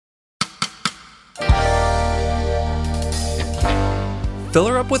Fill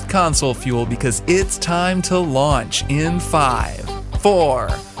her up with console fuel because it's time to launch in 5, 4,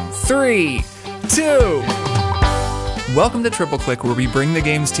 3, 2. Welcome to Triple Click, where we bring the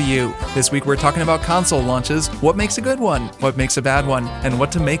games to you. This week we're talking about console launches, what makes a good one, what makes a bad one, and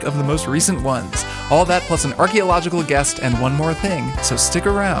what to make of the most recent ones. All that plus an archaeological guest and one more thing, so stick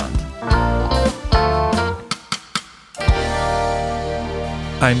around.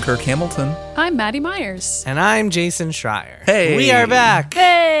 I'm Kirk Hamilton. I'm Maddie Myers. And I'm Jason Schreier. Hey! We are back!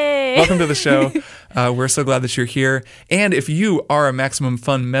 Hey! Welcome to the show. We're so glad that you're here. And if you are a Maximum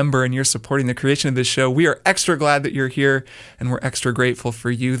Fun member and you're supporting the creation of this show, we are extra glad that you're here, and we're extra grateful for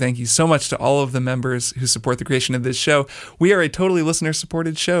you. Thank you so much to all of the members who support the creation of this show. We are a totally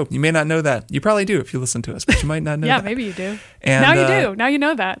listener-supported show. You may not know that. You probably do if you listen to us, but you might not know that. Yeah, maybe you do. And, now you do. Now you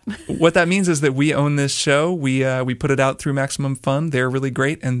know that. What that means is that we own this show. We put it out through Maximum Fun. They're really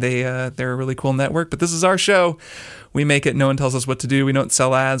great, and they're a really cool network. But this is our show. We make it. No one tells us what to do. We don't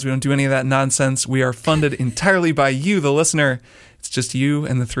sell ads. We don't do any of that nonsense. We are funded entirely by you, the listener. It's just you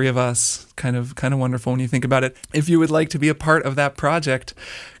and the three of us. Kind of wonderful when you think about it. If you would like to be a part of that project,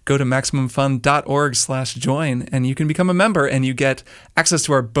 go to MaximumFun.org/join, and you can become a member, and you get access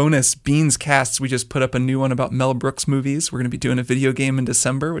to our bonus Beans casts. We just put up a new one about Mel Brooks movies. We're going to be doing a video game in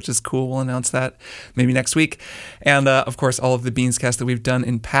December, which is cool. We'll announce that maybe next week. And, of course, all of the Beans casts that we've done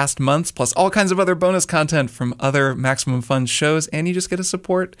in past months, plus all kinds of other bonus content from other Maximum Fun shows, and you just get to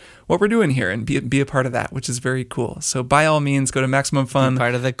support what we're doing here and be a part of that, which is very cool. So by all means, go to MaximumFun. Be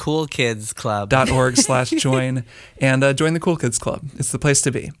part of the Cool Kids Club. .org/join and join the Cool Kids Club. It's the place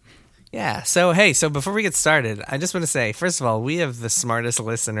to be. Yeah. So before we get started, I just want to say, first of all, we have the smartest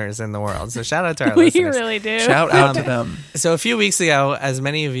listeners in the world. So shout out to our listeners. We really do. Shout out to them. So a few weeks ago, as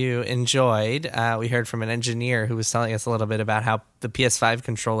many of you enjoyed, we heard from an engineer who was telling us a little bit about how the PS5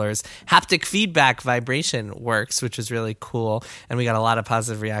 controller's haptic feedback vibration works, which was really cool. And we got a lot of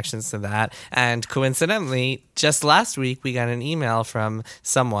positive reactions to that. And coincidentally, just last week, we got an email from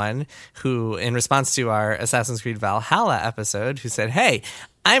someone who, in response to our Assassin's Creed Valhalla episode, who said, "Hey,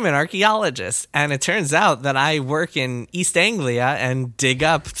 I'm an archaeologist, and it turns out that I work in East Anglia and dig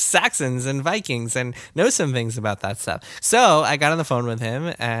up Saxons and Vikings and know some things about that stuff." So I got on the phone with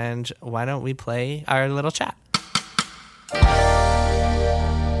him, and why don't we play our little chat?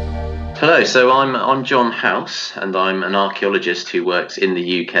 Hello, so I'm John House, and I'm an archaeologist who works in the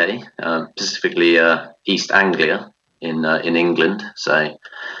UK, specifically East Anglia in England. So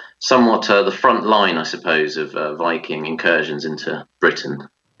somewhat the front line, I suppose, of Viking incursions into Britain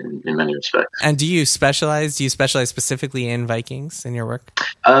in many respects. And do you specialize specifically in Vikings in your work?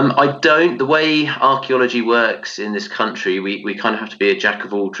 I don't. The way archaeology works in this country, we kind of have to be a jack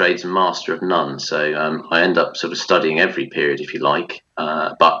of all trades and master of none. So I end up sort of studying every period, if you like.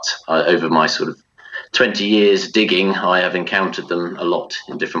 But over my sort of 20 years digging, I have encountered them a lot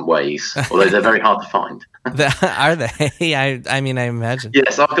in different ways, although they're very hard to find. Are they? I mean, I imagine.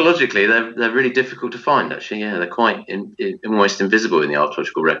 Yes, archaeologically, they're really difficult to find, actually. Yeah, they're quite almost invisible in the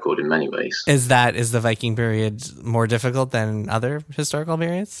archaeological record in many ways. Is the Viking period more difficult than other historical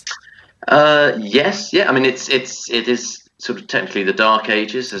periods? Yes, yeah. I mean, it is sort of technically the Dark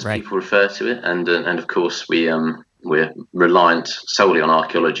Ages, as people refer to it, and of course we're reliant solely on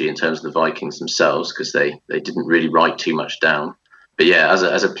archaeology in terms of the Vikings themselves, because they didn't really write too much down. But yeah,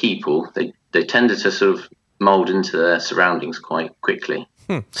 as a people, they tended to sort of mold into their surroundings quite quickly,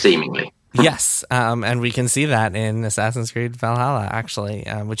 seemingly. Yes, and we can see that in Assassin's Creed Valhalla, actually,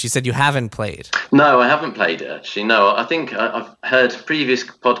 which you said you haven't played. No, I haven't played it, actually. No, I think I've heard previous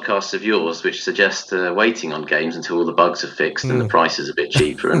podcasts of yours which suggest waiting on games until all the bugs are fixed and the price is a bit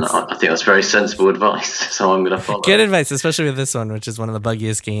cheaper, and I think that's very sensible advice, so I'm going to follow. Good advice, especially with this one, which is one of the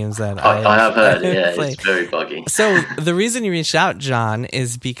buggiest games that I have heard. Yeah, played. It's very buggy. So the reason you reached out, John,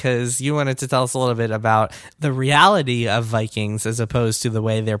 is because you wanted to tell us a little bit about the reality of Vikings as opposed to the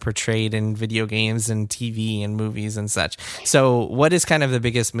way they're portrayed in video games and TV and movies and such. So what is kind of the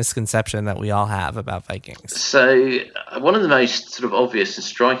biggest misconception that we all have about Vikings? So one of the most sort of obvious and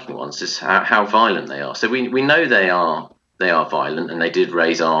striking ones is how violent they are. So we know they are violent, and they did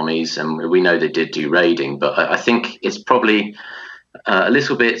raise armies, and we know they did do raiding, but I think it's probably a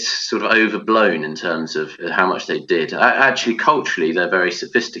little bit sort of overblown in terms of how much they did. Actually, culturally, they're very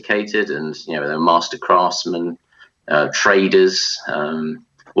sophisticated, and they're master craftsmen, traders,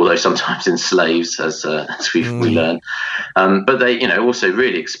 although sometimes in slaves, as we learn. But they, also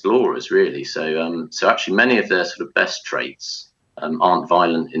really explorers, really. So actually, many of their sort of best traits aren't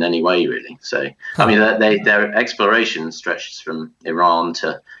violent in any way, really. So, I mean, their exploration stretches from Iran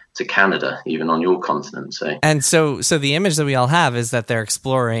to to Canada, even on your continent. So the image that we all have is that they're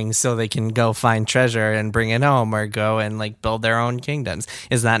exploring so they can go find treasure and bring it home, or go and like build their own kingdoms.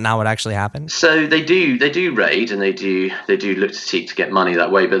 Is that not what actually happened? So they do raid, and they do look to seek to get money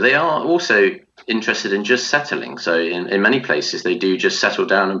that way, but they are also interested in just settling. So in many places they do just settle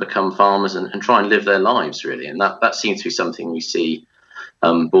down and become farmers and try and live their lives, really. And that seems to be something we see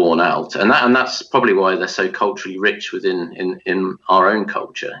borne out, and that's probably why they're so culturally rich within our own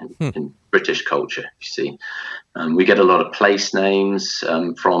culture, in British culture. You see, we get a lot of place names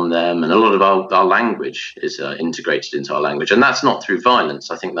from them, and a lot of our language is integrated into our language, and that's not through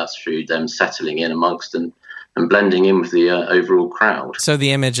violence. I think that's through them settling in amongst and blending in with the overall crowd. So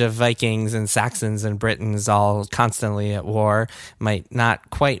the image of Vikings and Saxons and Britons all constantly at war might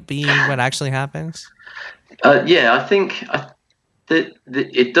not quite be what actually happens. I think.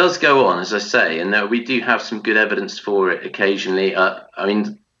 It does go on, as I say, and we do have some good evidence for it occasionally. I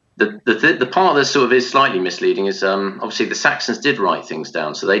mean, the part that sort of is slightly misleading is obviously the Saxons did write things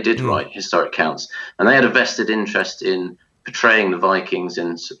down, so they did write historic accounts, and they had a vested interest in portraying the Vikings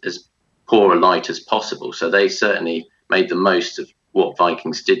in as poor a light as possible. So they certainly made the most of what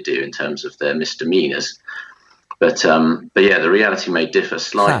Vikings did do in terms of their misdemeanors. But yeah, the reality may differ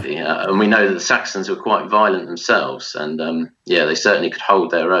slightly, and we know that the Saxons were quite violent themselves, and they certainly could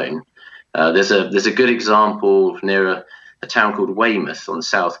hold their own. There's a good example near a town called Weymouth on the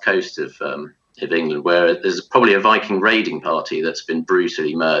south coast of England, where there's probably a Viking raiding party that's been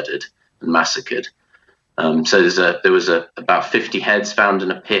brutally murdered and massacred. So there was about 50 heads found in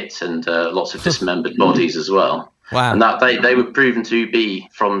a pit, and lots of dismembered bodies as well. Wow! And that they were proven to be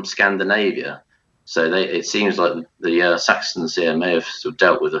from Scandinavia. So it seems like the Saxons here may have sort of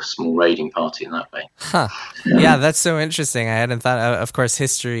dealt with a small raiding party in that way. Huh. Yeah, that's so interesting. I hadn't thought. Of course,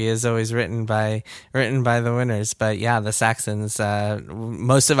 history is always written by the winners. But yeah, the Saxons.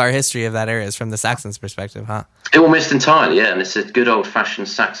 Most of our history of that era is from the Saxons' perspective, huh? Almost entirely, yeah. And it's a good old-fashioned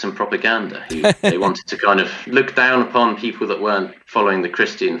Saxon propaganda. They wanted to kind of look down upon people that weren't following the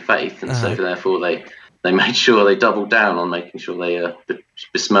Christian faith, and so therefore they made sure they doubled down on making sure they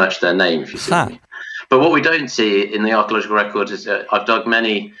besmirched their name, if you see what I mean. But what we don't see in the archaeological record is I've dug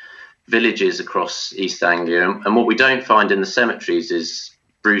many villages across East Anglia, and what we don't find in the cemeteries is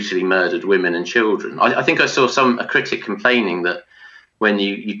brutally murdered women and children. I think I saw a critic complaining that when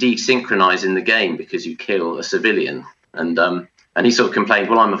you desynchronize in the game because you kill a civilian, and he sort of complained,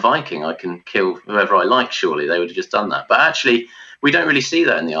 well, I'm a Viking, I can kill whoever I like, surely they would have just done that. But actually, we don't really see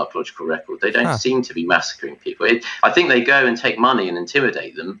that in the archaeological record. They don't seem to be massacring people. I think they go and take money and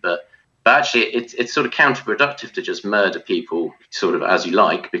intimidate them, but actually it's sort of counterproductive to just murder people sort of as you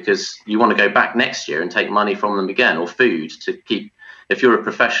like, because you want to go back next year and take money from them again, or food to keep. If you're a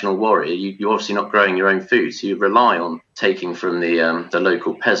professional warrior, you're obviously not growing your own food, so you rely on taking from the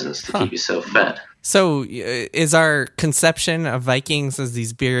local peasants to keep yourself fed. So is our conception of Vikings as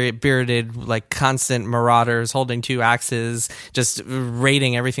these bearded, like constant marauders holding two axes, just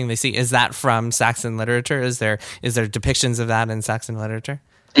raiding everything they see, is that from Saxon literature? Is there depictions of that in Saxon literature?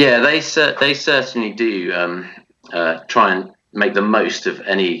 Yeah, they certainly do try and make the most of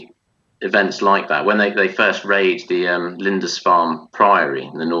any events like that. When they first raid the Lindisfarne Priory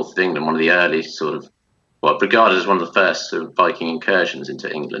in the north of England, one of the early sort of, regarded as one of the first sort of Viking incursions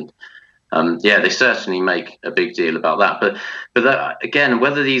into England. They certainly make a big deal about that. But that, again,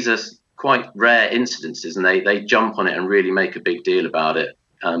 whether these are quite rare incidences and they jump on it and really make a big deal about it,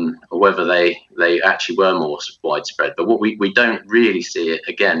 or whether they actually were more widespread. But what we don't really see it,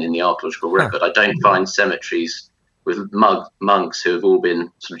 again, in the archaeological record. I don't find cemeteries with monks who have all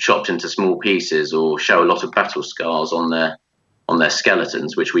been sort of chopped into small pieces or show a lot of battle scars on their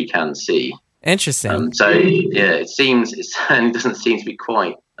skeletons, which we can see. Interesting. It certainly doesn't seem to be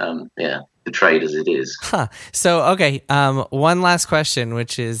quite portrayed as it is. So, okay, one last question,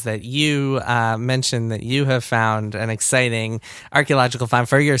 which is that you mentioned that you have found an exciting archaeological find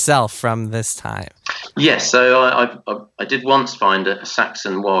for yourself from this time. Yes, so I did once find a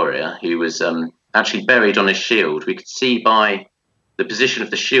Saxon warrior who was actually buried on his shield. We could see by the position of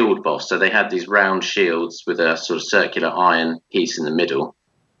the shield boss, so they had these round shields with a sort of circular iron piece in the middle.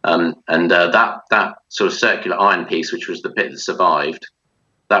 That sort of circular iron piece, which was the bit that survived,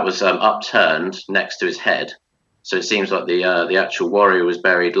 that was upturned next to his head. So it seems like the actual warrior was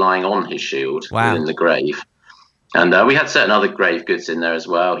buried lying on his shield within the grave. And we had certain other grave goods in there as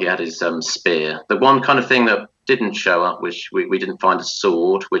well. He had his spear. The one kind of thing that didn't show up, which we didn't find, a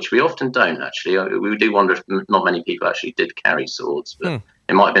sword, which we often don't, actually. We do wonder if not many people actually did carry swords, but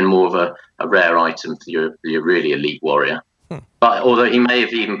it might have been more of a rare item for your really elite warrior. But although he may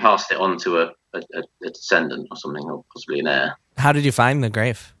have even passed it on to a descendant or something, or possibly an heir. How did you find the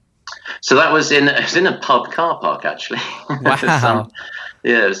grave? So that was in a pub car park, actually. Wow.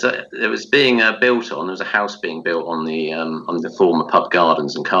 It was being built on. There was a house being built on the former pub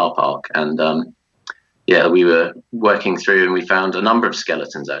gardens and car park, and we were working through, and we found a number of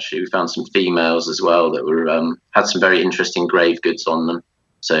skeletons. Actually, we found some females as well that were had some very interesting grave goods on them.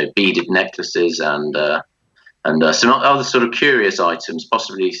 So beaded necklaces and some other sort of curious items,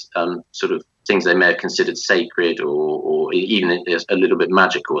 possibly sort of things they may have considered sacred or even a little bit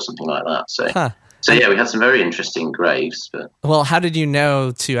magical or something like that. So we had some very interesting graves. But Well, how did you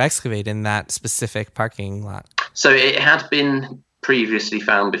know to excavate in that specific parking lot? so it had been previously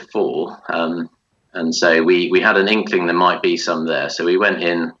found before, and so we had an inkling there might be some there. So we went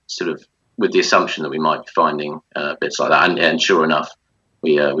in sort of with the assumption that we might be finding bits like that, and sure enough,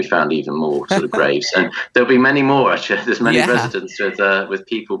 we found even more sort of graves, and there'll be many more. Actually, there's many residents with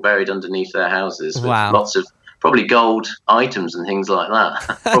people buried underneath their houses with lots of probably gold items and things like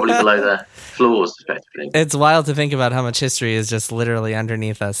that, probably below their floors, effectively. It's wild to think about how much history is just literally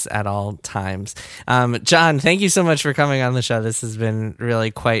underneath us at all times. John, thank you so much for coming on the show. This has been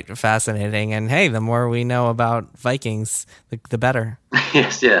really quite fascinating. And hey, the more we know about Vikings, the better.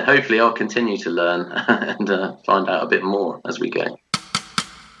 Yes, yeah. Hopefully I'll continue to learn and find out a bit more as we go.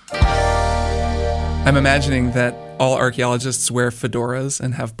 I'm imagining that all archaeologists wear fedoras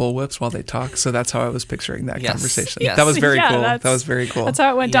and have bullwhips while they talk, so that's how I was picturing that conversation. Yes. That was very cool. That was very cool. That's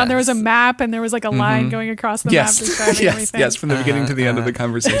how it went down. There was a map, and there was like a line going across the map describing everything. Yes, from the beginning to the end of the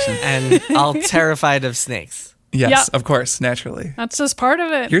conversation. And all terrified of snakes. Yes, of course, naturally. That's just part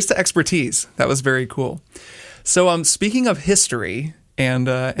of it. Here's the expertise. That was very cool. So, speaking of history and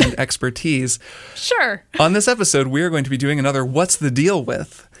expertise, Sure. on this episode, we are going to be doing another What's the Deal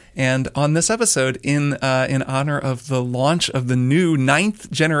With? And on this episode, in honor of the launch of the new 9th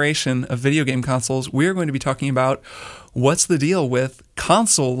generation of video game consoles, we are going to be talking about what's the deal with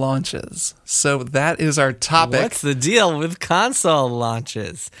console launches. So that is our topic. What's the deal with console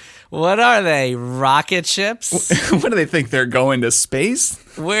launches? What are they? Rocket ships? What do they think? They're going to space?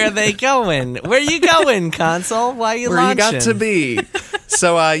 Where are they going? Where you going, console? Why are you Where launching? you got to be.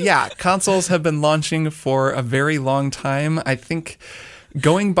 So, consoles have been launching for a very long time. I think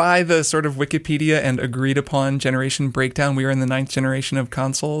going by the sort of Wikipedia and agreed upon generation breakdown, we are in the 9th generation of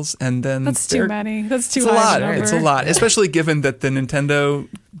consoles, and then That's too many. That's too It's a high lot. of a number. It's a lot, especially given that the Nintendo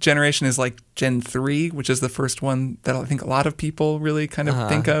generation is like Gen 3, which is the first one that I think a lot of people really kind of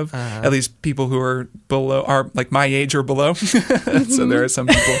think of. At least people who are like my age or below. So there are some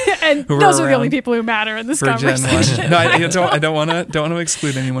people And who those were are the only around people who matter in this for Gen 1. conversation. No, I don't want to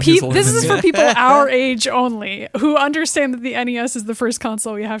exclude anyone who's older This than is me. for people our age only who understand that the NES is the first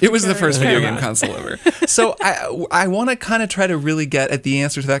console you have to It was the carry first video around. game console ever. So I want to kind of try to really get at the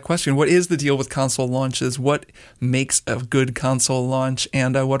answer to that question. What is the deal with console launches? What makes a good console launch?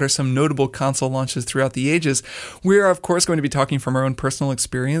 And what are some notable console launches throughout the ages? We are, of course, going to be talking from our own personal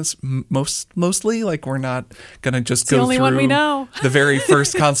experience, mostly. Like, we're not going to just the go only through one we know. the very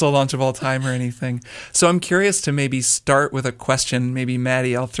first console launch of all time or anything. So I'm curious to maybe start with a question. Maybe,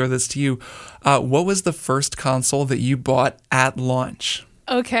 Maddie, I'll throw this to you. What was the first console that you bought at launch?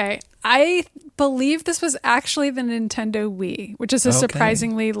 Okay. I believe this was actually the Nintendo Wii, which is a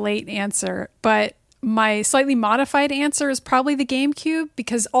surprisingly late answer. But my slightly modified answer is probably the GameCube,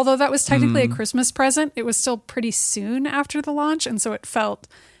 because although that was technically a Christmas present, it was still pretty soon after the launch. And so it felt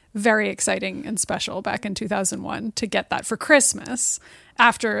very exciting and special back in 2001 to get that for Christmas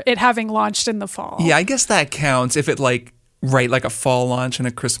after it having launched in the fall. Yeah, I guess that counts if it like a fall launch and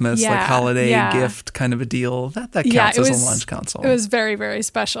a Christmas like holiday gift kind of a deal. That counts as a launch console. It was very, very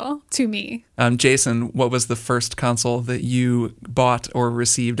special to me. Jason, what was the first console that you bought or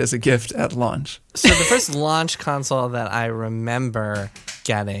received as a gift at launch? So the first launch console that I remember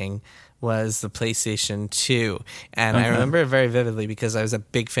getting was the PlayStation 2. And I remember it very vividly because I was a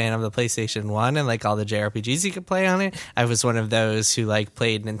big fan of the PlayStation 1 and like all the JRPGs you could play on it. I was one of those who like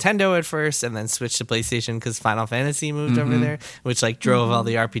played Nintendo at first and then switched to PlayStation because Final Fantasy moved over there, which like drove all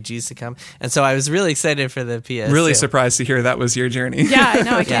the RPGs to come. And so I was really excited for the PS2. Really surprised to hear that was your journey. Yeah, I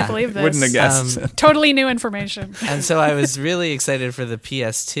know. I can't believe this. Wouldn't have guessed. Totally new information. And so I was really excited for the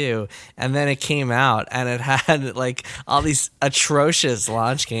PS2, and then it came out and it had like all these atrocious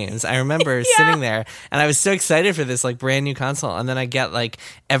launch games. I remember remember sitting there, and I was so excited for this like brand new console, and then I get like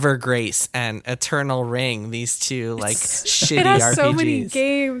Evergrace and Eternal Ring, these two like shitty it has RPGs. So many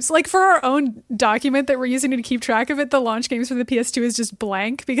games. Like for our own document that we're using to keep track of it, the launch games for the PS2 is just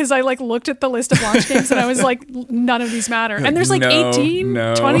blank because I like looked at the list of launch games and I was like, none of these matter. And there's like 18,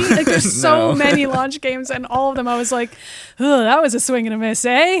 20, like there's so many launch games, and all of them I was like, oh, that was a swing and a miss,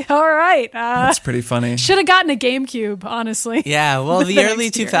 eh? All right. That's pretty funny. Should have gotten a GameCube, honestly. Yeah, well, the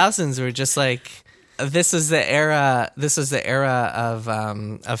early 2000s were just like, this was the era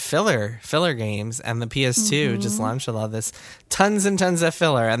of filler games, and the PS2 just launched a lot of this, tons and tons of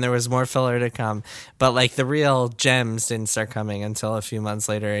filler, and there was more filler to come. But like the real gems didn't start coming until a few months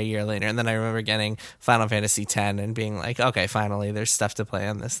later, a year later. And then I remember getting Final Fantasy X and being like, okay, finally, there's stuff to play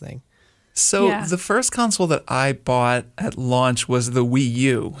on this thing. So the first console that I bought at launch was the Wii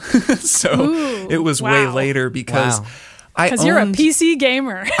U. It was way later because you're a PC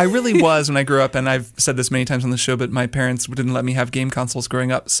gamer. I really was when I grew up, and I've said this many times on the show, but my parents didn't let me have game consoles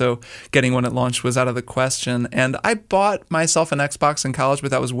growing up, so getting one at launch was out of the question. And I bought myself an Xbox in college,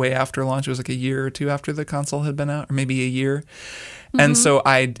 but that was way after launch. It was like a year or two after the console had been out, or maybe a year. And so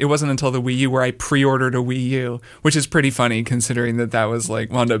it wasn't until the Wii U where I pre-ordered a Wii U, which is pretty funny considering that was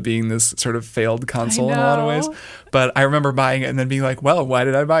like wound up being this sort of failed console in a lot of ways. But I remember buying it and then being like, well, why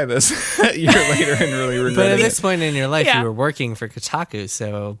did I buy this a year later and really regretting it. But at this point in your life, you were working for Kotaku,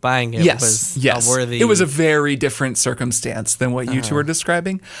 so buying it was a worthy... It was a very different circumstance than what you two were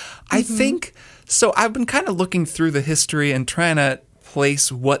describing. I think, so I've been kind of looking through the history and trying to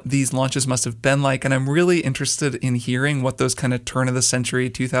place what these launches must have been like, and I'm really interested in hearing what those kind of turn of the century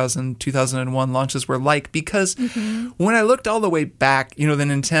 2001 launches were like, because when I looked all the way back, the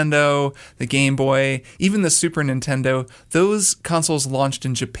Nintendo, the Game Boy, even the Super Nintendo, those consoles launched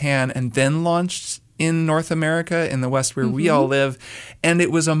in Japan and then launched in North America, in the West where we all live, and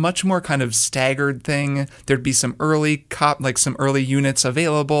it was a much more kind of staggered thing. There'd be some early some early units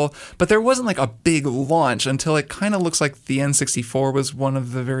available, but there wasn't like a big launch until it kind of looks like the N64 was one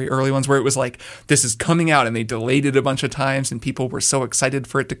of the very early ones where it was like, this is coming out, and they delayed it a bunch of times, and people were so excited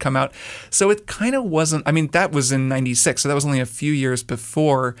for it to come out. So it kind of wasn't, I mean, that was in 96, so that was only a few years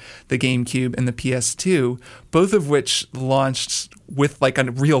before the GameCube and the PS2, both of which launched with like a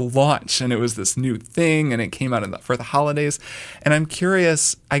real launch, and it was this new thing, and it came out for the holidays. And I'm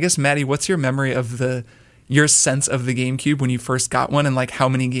curious, I guess, Maddie, what's your memory of your sense of the GameCube when you first got one, and like how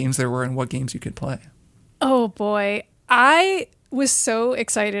many games there were and what games you could play? Oh boy, I was so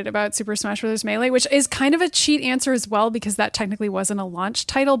excited about Super Smash Bros. Melee, which is kind of a cheat answer as well, because that technically wasn't a launch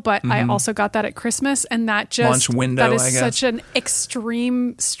title, but I also got that at Christmas, and that just launch window, that is such an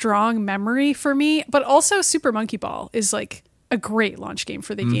extreme strong memory for me. But also Super Monkey Ball is like a great launch game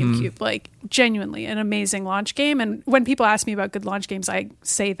for the GameCube, like genuinely an amazing launch game. And when people ask me about good launch games, I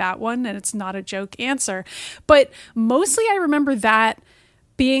say that one, and it's not a joke answer. But mostly I remember that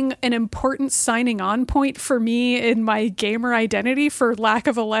being an important signing on point for me in my gamer identity, for lack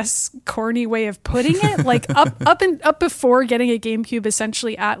of a less corny way of putting it. Like up before getting a GameCube,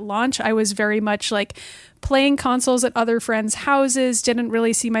 essentially at launch, I was very much like playing consoles at other friends' houses, didn't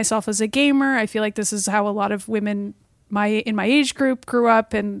really see myself as a gamer. I feel like this is how a lot of women in my age group grew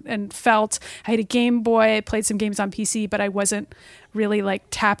up and felt. I had a Game Boy, I played some games on PC, but I wasn't really like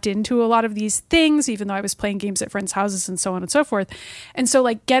tapped into a lot of these things, even though I was playing games at friends' houses and so on and so forth. And so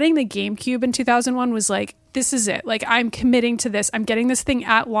like getting the GameCube in 2001 was like, this is it. Like, I'm committing to this. I'm getting this thing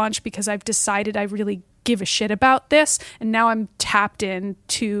at launch because I've decided I really give a shit about this, and now I'm tapped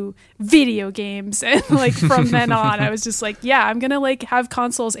into video games. And like from then on, I was just like, yeah, I'm gonna like have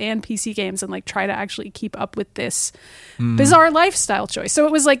consoles and PC games and like try to actually keep up with this bizarre lifestyle choice. So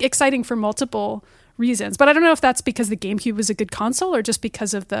it was like exciting for multiple reasons, but I don't know if that's because the GameCube was a good console or just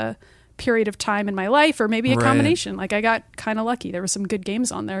because of the period of time in my life, or maybe a combination. Like, I got kind of lucky. There were some good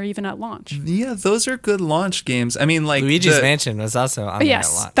games on there even at launch. Yeah, those are good launch games. I mean, like Luigi's Mansion was also on there at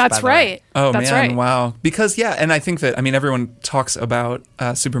launch. That's right. Oh, that's man, right. Wow. Because and I think that, I mean, everyone talks about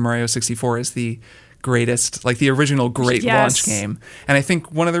Super Mario 64 as the greatest, like the original great launch game. And I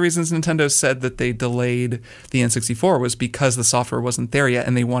think one of the reasons Nintendo said that they delayed the N64 was because the software wasn't there yet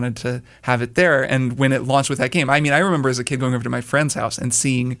and they wanted to have it there. And when it launched with that game, I mean, I remember as a kid going over to my friend's house and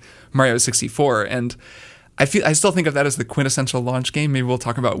seeing Mario 64, and I still think of that as the quintessential launch game. Maybe we'll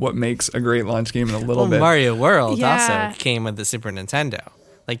talk about what makes a great launch game in a little bit. Mario World also came with the Super Nintendo.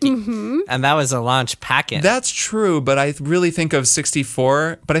 Like, and that was a launch packet. That's true, but I really think of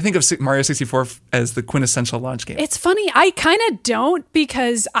 64. But I think of Mario 64 as the quintessential launch game. It's funny. I kind of don't,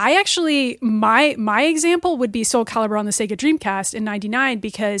 because I actually my example would be Soul Calibur on the Sega Dreamcast in '99,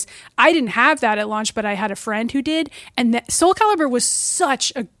 because I didn't have that at launch, but I had a friend who did, and Soul Calibur was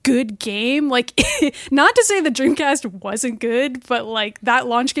such a good game. Like, not to say the Dreamcast wasn't good, but like that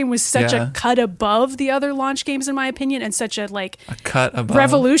launch game was such a cut above the other launch games in my opinion, and such a cut above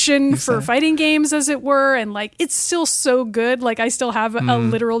revolution for fighting games, as it were. And like, it's still so good. Like, I still have a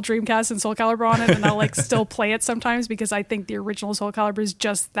literal Dreamcast and Soul Calibur on it, and I'll like still play it sometimes because I think the original Soul Calibur is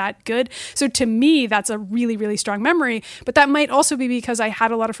just that good. So to me, that's a really, really strong memory. But that might also be because I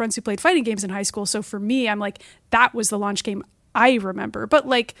had a lot of friends who played fighting games in high school. So for me, I'm like, that was the launch game I remember. But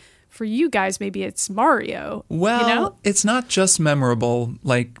like, for you guys, maybe it's Mario. Well, it's not just memorable.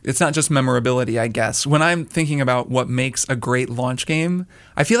 Like, it's not just memorability, I guess. When I'm thinking about what makes a great launch game,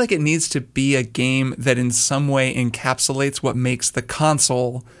 I feel like it needs to be a game that in some way encapsulates what makes the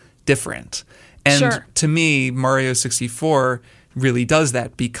console different. And to me, Mario 64 really does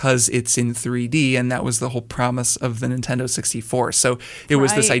that because it's in 3D, and that was the whole promise of the Nintendo 64. So it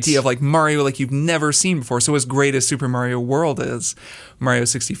was this idea of like Mario like you've never seen before. So as great as Super Mario World is, Mario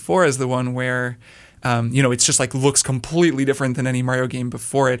 64 is the one where it's just like looks completely different than any Mario game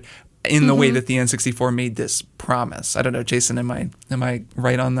before it, in the way that the N64 made this promise. I don't know, Jason, am I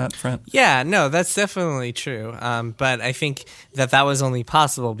right on that front? Yeah, no, that's definitely true. But I think that was only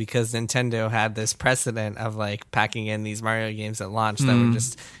possible because Nintendo had this precedent of like packing in these Mario games at launch that were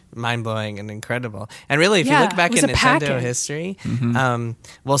just mind-blowing and incredible. And really, if you look back in Nintendo history, so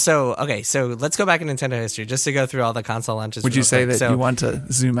let's go back in Nintendo history just to go through all the console launches. Would you say that you want to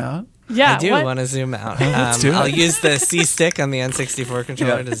zoom out? Yeah, I do want to zoom out. I'll use the C stick on the N64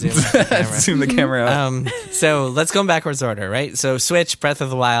 controller to zoom out the camera. Zoom the camera out. So let's go in backwards order, right? So Switch, Breath of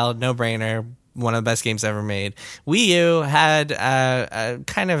the Wild, no-brainer. One of the best games ever made. Wii U had a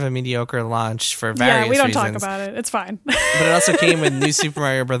kind of a mediocre launch for various reasons. Yeah, we don't talk about it. It's fine. But it also came with New Super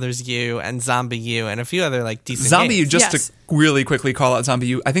Mario Bros. U and Zombie U and a few other like decent Zombie games. U, just to really quickly call out Zombie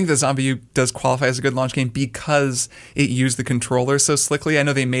U, I think that Zombie U does qualify as a good launch game because it used the controller so slickly. I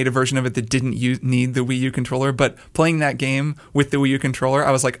know they made a version of it that didn't need the Wii U controller, but playing that game with the Wii U controller,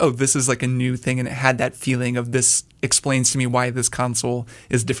 I was like, oh, this is like a new thing, and it had that feeling of this explains to me why this console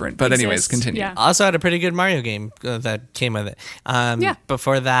is different. But anyways, continue. Yeah. Also had a pretty good Mario game that came with it.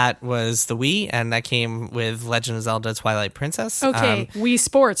 Before that was the Wii, and that came with Legend of Zelda Twilight Princess. Okay, Wii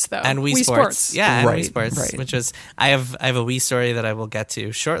Sports though. And Wii Sports. Yeah, and Wii Sports, right. which is I have a Wii story that I will get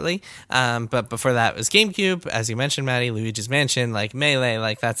to shortly. But before that was GameCube, as you mentioned, Maddie, Luigi's Mansion, like Melee,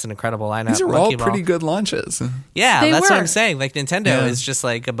 like that's an incredible lineup. These are all pretty good launches. Yeah, that's what I'm saying. Like Nintendo is just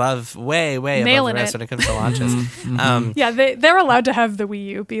like way above the rest when it comes to launches. They're allowed to have the Wii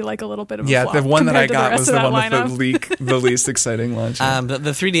U be like a little bit of a flop. The one that I got was the one lineup. with the least exciting launch.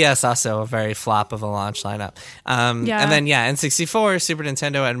 The 3DS also a very flop of a launch lineup. And then N64, Super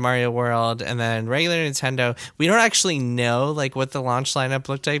Nintendo, and Mario World, and then regular Nintendo. We don't actually know like what the launch lineup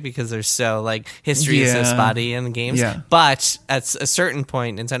looked like because there's so like history is so spotty in the games. Yeah. But at a certain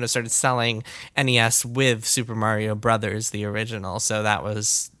point, Nintendo started selling NES with Super Mario Brothers, the original. So that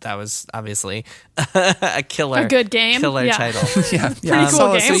was obviously a good game, title. Pretty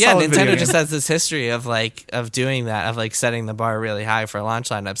cool game. So Nintendo just has this history of doing that, of like setting the bar really high for launch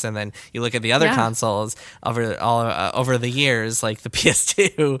lineups, and then you look at the other consoles over the years, like the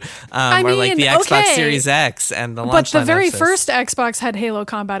PS2, or like the Xbox Series X, and the launch. But the very first Xbox had Halo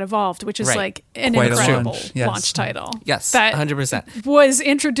Combat Evolved, which is like an incredible launch title. Yes, that 100% was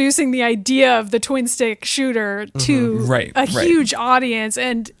introducing the idea of the twin stick shooter to a huge audience,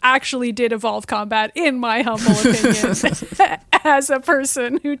 and actually did evolve combat, in my humble opinion, as a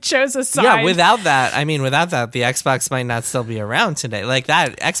person who chose a side. Yeah, without that, the Xbox might not still be around today. Like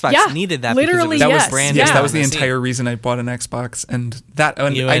that, Xbox needed that literally, because it was that was brand new. new. That was the entire reason I bought an Xbox, and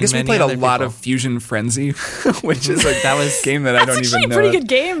I guess we played a lot of Fusion Frenzy, which is a game that I don't even know. It's actually a pretty good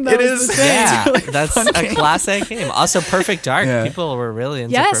game, though. It is. Yeah, that's a classic game. Also, Perfect Dark. People were really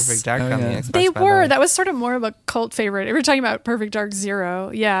into Perfect Dark on the Xbox. They were. That was sort of more of a cult favorite. If we're talking about Perfect Dark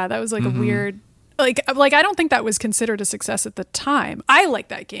Zero, that was like a weird. Like I don't think that was considered a success at the time. I like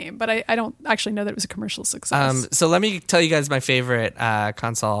that game, but I don't actually know that it was a commercial success. So let me tell you guys my favorite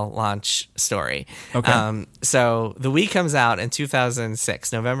console launch story. Okay. So the Wii comes out in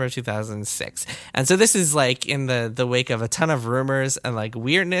 2006, November of 2006. And so this is like in the wake of a ton of rumors and like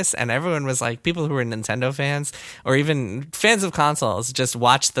weirdness, and everyone was like, people who were Nintendo fans or even fans of consoles just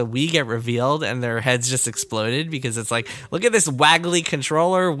watched the Wii get revealed and their heads just exploded because it's like, look at this waggly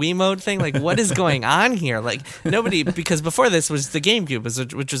controller Wiimote thing. Like, what is going going on here? Like nobody, because before this was the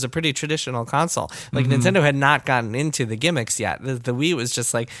GameCube, which was a pretty traditional console. Like Nintendo had not gotten into the gimmicks yet. The Wii was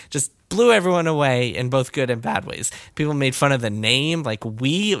just blew everyone away in both good and bad ways. People made fun of the name, like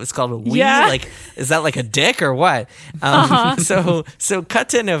Wii. It was called a Wii. Yeah. Like, is that like a dick or what? So cut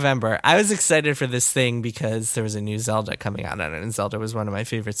to November. I was excited for this thing because there was a new Zelda coming out on it, and Zelda was one of my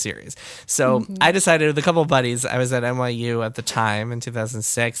favorite series. So I decided with a couple of buddies, I was at NYU at the time in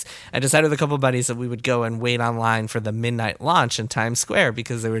 2006. I decided with a couple of buddies that we would go and wait online for the midnight launch in Times Square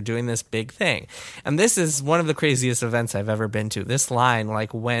because they were doing this big thing. And this is one of the craziest events I've ever been to. This line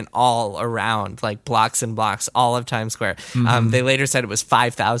went all around, like blocks and blocks, all of Times Square. They later said it was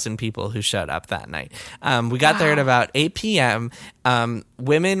 5,000 people who showed up that night. We got there at about 8 p.m.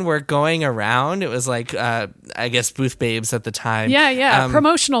 Women were going around. It was like, I guess, booth babes at the time. Yeah.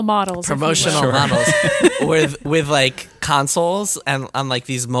 Promotional models. with like consoles and on like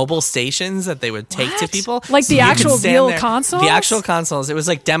these mobile stations that they would take to people. Like the actual real consoles? The actual consoles. It was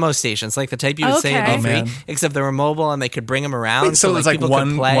like demo stations, like the type you would say in E3, except they were mobile and they could bring them around. Wait, so it was like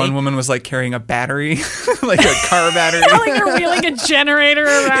one woman was like carrying a battery, like a car battery. Like you're wheeling a generator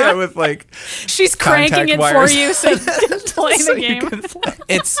around. Yeah, with like she's cranking it wires. for you so you can play the game.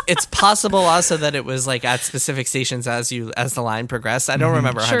 It's possible also that it was like at specific stations as the line progressed. I don't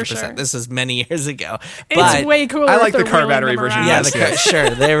remember 100%. Sure. This was many years ago. It's way cooler. I like if the they're car wheeling battery them version. around. Yeah, sure.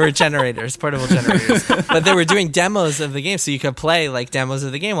 They were generators, portable generators. But they were doing demos of the game, so you could play like demos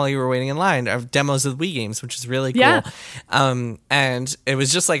of the game while you were waiting in line, or demos of Wii games, which is really cool. Yeah. And it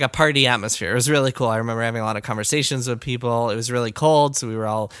was just like a party atmosphere. It was really cool. I remember having a lot of conversations with people. It was really cold, so we were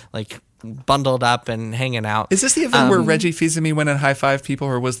all like bundled up and hanging out. Is this the event where Reggie Fils-Aimé went and high-fived people,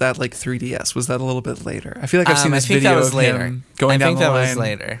 or was that like 3DS? Was that a little bit later? I feel like I've seen this video of him going down the line. I think that was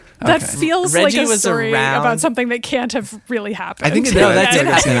later. That feels Reggie like a was story around. about something that can't have really happened. I think it No, did. that did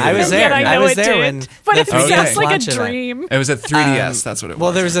happen. I was there. I was it there did. when But the it sounds 3DS like a launch event. dream. It was at 3DS. That's what it was.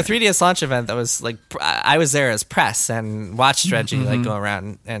 Well, there was a 3DS launch event that was like, I was there as press and watched Reggie like go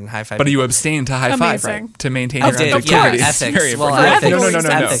around and high five. But you abstained to high five, Amazing. right? To maintain I your did. objectivity. Yeah, It's ethics. very Well, important. ethics. No.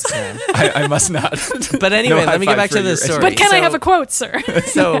 Ethics, man. I must not. But anyway, No let me high get back five to for the your story. But can I So- have a quote, sir?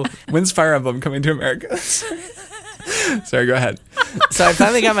 So When's Fire Emblem coming to America? Sorry, go ahead. So I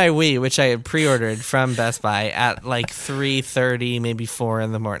finally got my Wii, which I had pre-ordered from Best Buy at like 3:30, maybe 4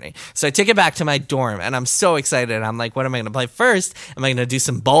 in the morning. So I take it back to my dorm, and I'm so excited. I'm like, what am I going to play first? Am I going to do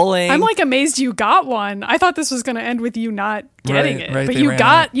some bowling? I'm like amazed you got one. I thought this was going to end with you not getting it, right, but they you ran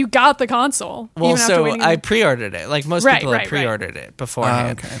got the console. Well, even after so waiting I pre-ordered it. Like most people Right. had pre-ordered it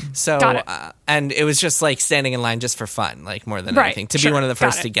beforehand. Okay. So, Got it. And it was just like standing in line just for fun, like more than Right, anything, to be sure, one of the got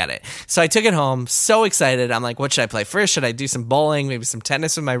first it. to get it. So I took it home, so excited. I'm like, what should I play first? Should I do some bowling, maybe some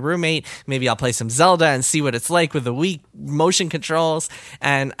tennis with my roommate? Maybe I'll play some Zelda and see what it's like with the Wii motion controls.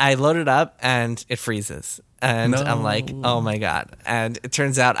 And I load it up and it freezes. And I'm like, oh my God. And it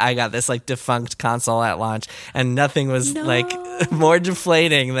turns out I got this like defunct console at launch, and nothing was like more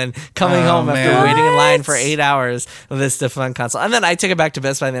deflating than coming home after man. waiting in line for 8 hours with this defunct console. And then I took it back to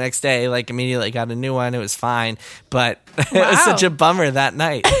Best Buy the next day, like immediately got a new one. It was fine. But it was such a bummer that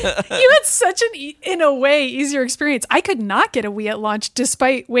night. You had such an, in a way, easier experience. I could not get a Wii at launch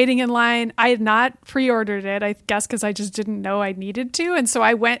despite waiting in line. I had not pre-ordered it, I guess, because I just didn't know I needed to. And so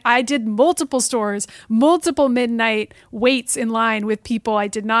I did multiple stores, multiple midnight waits in line with people I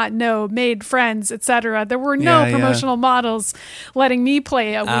did not know, made friends, etc. There were no promotional models letting me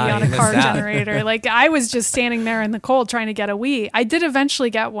play a Wii on a car generator. Like I was just standing there in the cold trying to get a Wii. I did eventually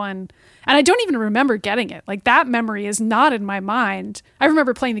get one. And I don't even remember getting it. Like that memory is not in my mind. I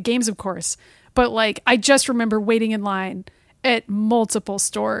remember playing the games, of course, but like I just remember waiting in line at multiple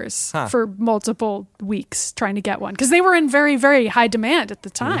stores for multiple weeks trying to get one because they were in very, very high demand at the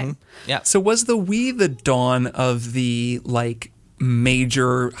time. Yeah. So was the Wii the dawn of the like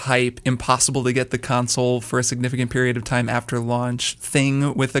major hype, impossible to get the console for a significant period of time after launch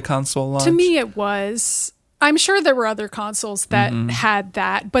thing with the console launch? To me, it was. I'm sure there were other consoles that had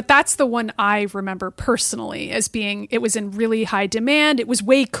that, but that's the one I remember personally as being, it was in really high demand. It was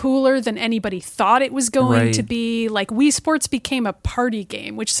way cooler than anybody thought it was going to be. Like Wii Sports became a party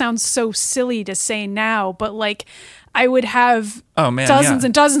game, which sounds so silly to say now, but like I would have dozens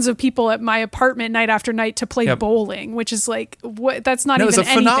and dozens of people at my apartment night after night to play bowling, which is like, what? That's not even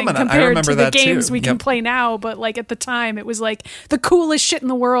anything compared to the games we can play now. But like at the time, it was like the coolest shit in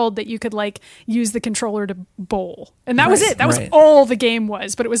the world that you could like use the controller to bowl, and that was it. That was all the game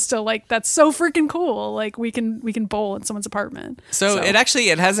was. But it was still like, that's so freaking cool. Like we can bowl in someone's apartment. So it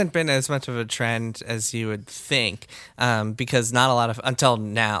hasn't been as much of a trend as you would think, because not a lot of, until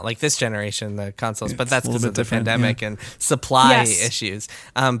now, like this generation, the consoles, but that's because of the pandemic. pandemic and supply Yes. issues.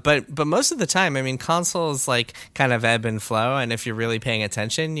 But most of the time, I mean, consoles like kind of ebb and flow, and if you're really paying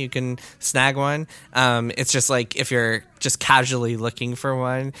attention, you can snag one. It's just like if you're just casually looking for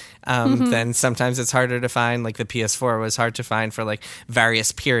one, then sometimes it's harder to find. Like the PS4 was hard to find for like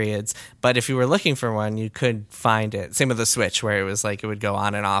various periods, but if you were looking for one, you could find it. Same with the Switch, where it was like it would go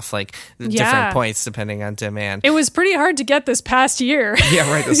on and off like different points depending on demand. It was pretty hard to get this past year.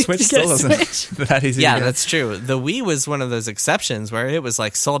 Yeah, right. The Switch still isn't that easy. Yeah, to get. that's true. The Wii was one of those exceptions where it was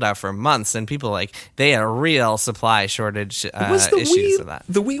like sold out for months, and people like they had a real supply shortage issues of that.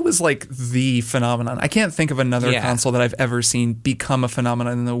 The Wii was like the phenomenon. I can't think of another console that I've ever seen become a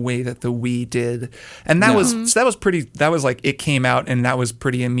phenomenon in the way that the Wii did. And that was like it came out and that was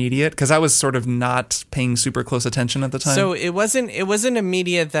pretty immediate because I was sort of not paying super close attention at the time. So it wasn't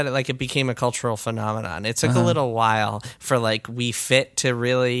immediate that it became a cultural phenomenon. It took a little while for like Wii Fit to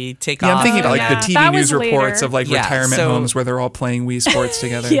really take off. I'm thinking about like the TV That news was reports later. of like retirement homes where they're all playing Wii Sports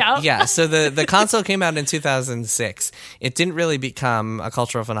together. Yeah, so the console came out in 2006. It didn't really become a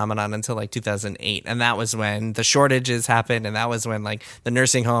cultural phenomenon until like 2008, and that was when the shortages happened, and that was when like the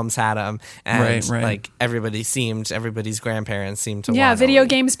nursing homes had them, and like everybody's grandparents seemed to want video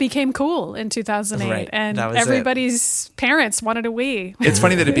games became cool in 2008, Right, and that was everybody's parents wanted a Wii. It's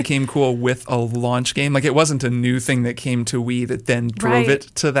funny that it became cool with a launch game. Like it wasn't a new thing that came to Wii that then drove it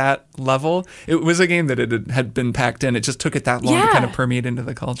to that level. It was a game that it had been packed in. It just took it that long to kind of permeate into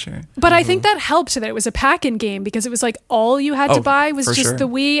the culture. But I think that helped that it was a pack-in game because it was like all you had to buy was just the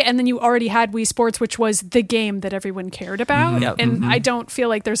Wii, and then you already had Wii Sports, which was the game that everyone cared about. And I don't feel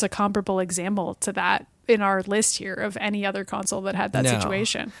like there's a comparable example to that in our list here of any other console that had that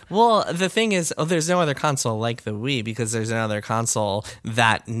situation. Well, the thing is, there's no other console like the Wii because there's another console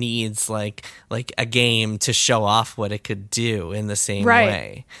that needs like a game to show off what it could do in the same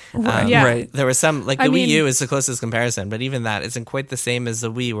way. Right. There was some like the Wii U is the closest comparison, but even that isn't quite the same as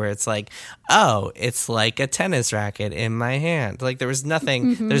the Wii, where it's like, oh, it's like a tennis racket in my hand. Like there was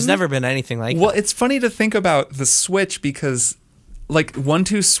nothing. There's never been anything like. Well, it's funny to think about the Switch because like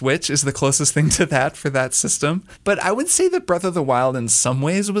 1-2 Switch is the closest thing to that for that system. But I would say that Breath of the Wild in some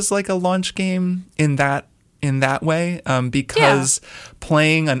ways was like a launch game in that way because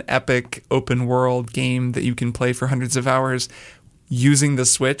playing an epic open world game that you can play for hundreds of hours using the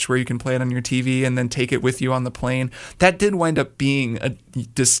Switch where you can play it on your TV and then take it with you on the plane, that did wind up being a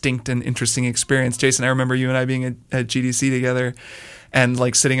distinct and interesting experience. Jason, I remember you and I being at GDC together and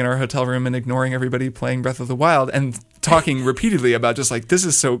like sitting in our hotel room and ignoring everybody playing Breath of the Wild and talking repeatedly about just like, this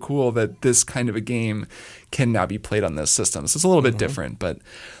is so cool that this kind of a game can now be played on this system. So it's a little bit different, but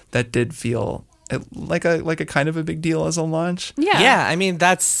that did feel like a kind of a big deal as a launch. Yeah. I mean,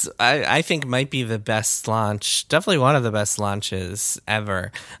 that's I think might be the best launch, definitely one of the best launches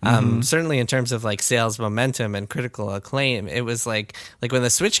ever. Certainly in terms of like sales momentum and critical acclaim. It was like when the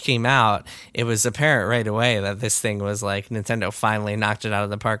Switch came out, it was apparent right away that this thing was like Nintendo finally knocked it out of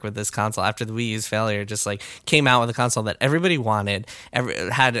the park with this console after the Wii U's failure. Just like came out with a console that everybody wanted,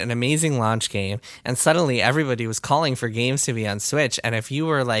 had an amazing launch game, and suddenly everybody was calling for games to be on Switch. And if you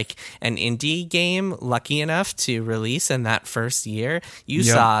were like an indie game lucky enough to release in that first year, you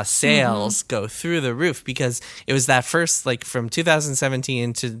saw sales go through the roof because it was that first, like from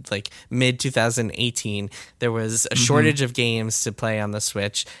 2017 to like mid 2018, there was a shortage of games to play on the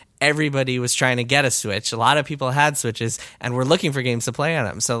Switch. Everybody was trying to get a Switch. A lot of people had Switches and were looking for games to play on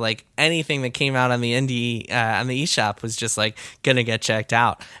them. So like anything that came out on the indie on the eShop was just like gonna get checked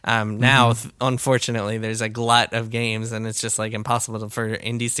out. Now, unfortunately, there's a glut of games, and it's just like impossible for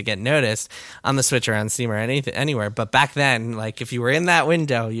indies to get noticed on the Switch or on Steam or anywhere. But back then, like if you were in that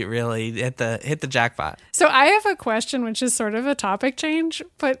window, you really hit the jackpot. So I have a question, which is sort of a topic change,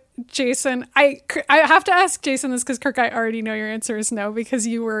 but Jason, I have to ask Jason this because Kirk, I already know your answer is no because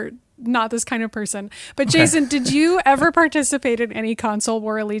you were not this kind of person. But Jason, did you ever participate in any console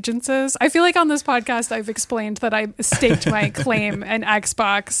war allegiances? I feel like on this podcast I've explained that I staked my claim in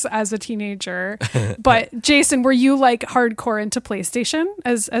Xbox as a teenager. But Jason, were you like hardcore into PlayStation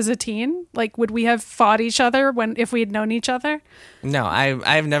as a teen? Like would we have fought each other if we had known each other? No,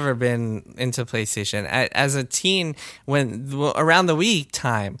 I've never been into PlayStation. As a teen, around the Wii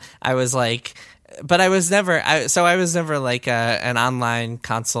time, I was like, but I was never like an online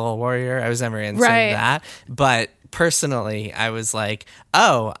console warrior. I was never into that. But personally, I was like,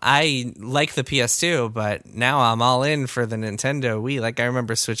 oh, I like the PS2, but now I'm all in for the Nintendo Wii. Like I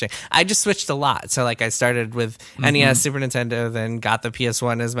remember switching. I just switched a lot. So like I started with NES, Super Nintendo, then got the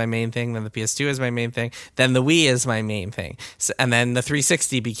PS1 as my main thing, then the PS2 as my main thing, then the Wii is my main thing. So, and then the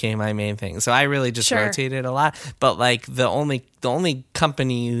 360 became my main thing. So I really just rotated a lot. But like the only the only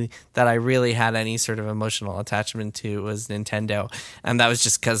company that I really had any sort of emotional attachment to was Nintendo, and that was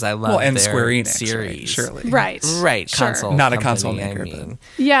just because I love and their Square Enix, series. Right? Surely, right, sure. console, not a company, console maker, I mean.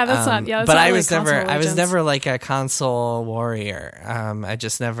 Yeah, that's not. Yeah, that's but not I like was never, console I was legends. never like a console warrior. I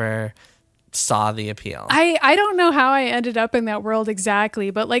just never saw the appeal. I don't know how I ended up in that world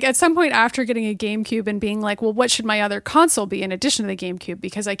exactly, but like at some point after getting a GameCube and being like, well, what should my other console be in addition to the GameCube?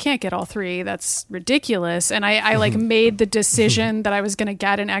 Because I can't get all three. That's ridiculous. And I like made the decision that I was going to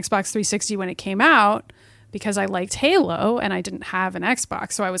get an Xbox 360 when it came out, because I liked Halo and I didn't have an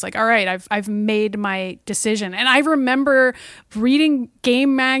Xbox. So I was like, all right, I've made my decision. And I remember reading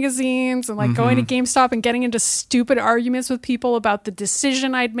game magazines and like going to GameStop and getting into stupid arguments with people about the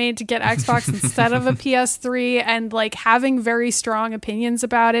decision I'd made to get Xbox instead of a PS3, and like having very strong opinions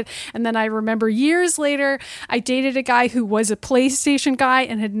about it. And then I remember years later, I dated a guy who was a PlayStation guy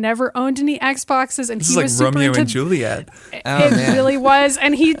and had never owned any Xboxes. And This he is was like super Romeo into and Juliet. it really was.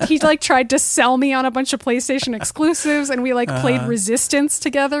 And he like tried to sell me on a bunch of PlayStation exclusives, and we like played Resistance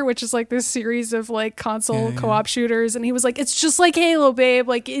together, which is like this series of like console co-op shooters. And he was like, it's just like Halo, babe.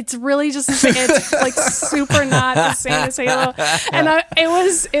 Like it's really just it's like super not the same as Halo. And it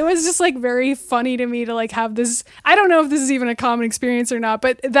was just like very funny to me to like have this. I don't know if this is even a common experience or not,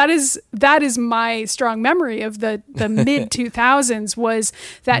 but that is my strong memory of the mid 2000s was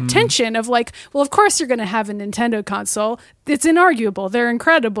that tension of like, well, of course you're going to have a Nintendo console. It's inarguable. They're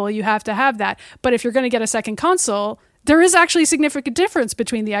incredible. You have to have that. But if you're going to get a second console, there is actually a significant difference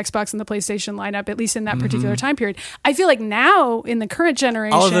between the Xbox and the PlayStation lineup, at least in that particular time period. I feel like now in the current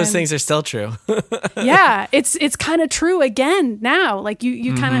generation, all of those things are still true. yeah, it's kind of true again now. Like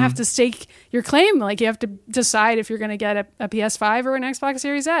you kind of have to stake your claim. Like you have to decide if you're going to get a PS5 or an Xbox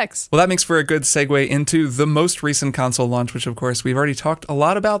Series X. Well, that makes for a good segue into the most recent console launch, which of course we've already talked a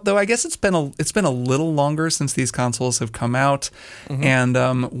lot about. Though I guess it's been a little longer since these consoles have come out. And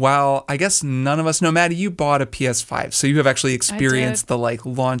while I guess none of us know, Maddie, you bought a PS5. So you have actually experienced the like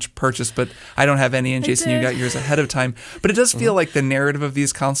launch purchase, but I don't have any, and Jason, you got yours ahead of time. But it does feel like the narrative of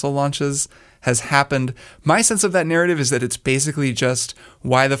these console launches has happened. My sense of that narrative is that it's basically just,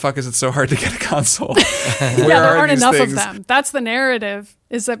 why the fuck is it so hard to get a console? There aren't enough of them. That's the narrative,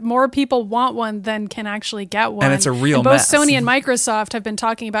 is that more people want one than can actually get one. And it's a real and both mess. Sony and Microsoft have been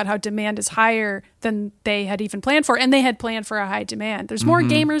talking about how demand is higher than they had even planned for, and they had planned for a high demand. There's more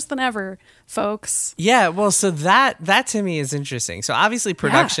gamers than ever, folks. Yeah, well, so that to me is interesting. So obviously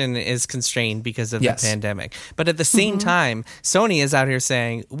production is constrained because of the pandemic. But at the same time, Sony is out here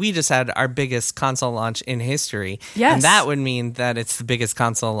saying, we just had our biggest console launch in history. Yes. And that would mean that it's the biggest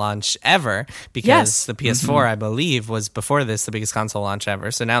console launch ever, because the PS4, I believe, was before this the biggest console launch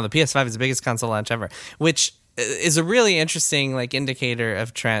ever. So now the PS5 is the biggest console launch ever, which is a really interesting like indicator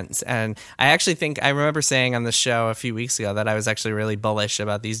of trends. And I actually think I remember saying on the show a few weeks ago that I was actually really bullish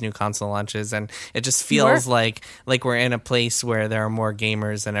about these new console launches, and it just feels like we're in a place where there are more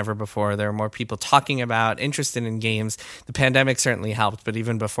gamers than ever before. There are more people talking about, interested in games. The pandemic certainly helped, but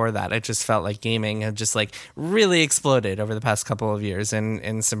even before that, it just felt like gaming had just like really exploded over the past couple of years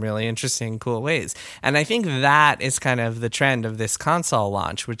in some really interesting, cool ways. And I think that is kind of the trend of this console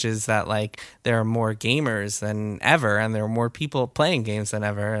launch, which is that like there are more gamers than ever, and there are more people playing games than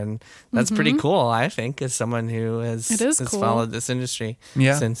ever, and that's pretty cool, I think, as someone who has cool. followed this industry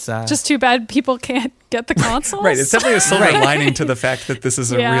since just too bad people can't get the consoles. Right, it's definitely a silver lining to the fact that this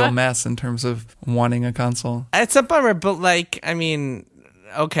is a real mess in terms of wanting a console. It's a bummer, but like, I mean,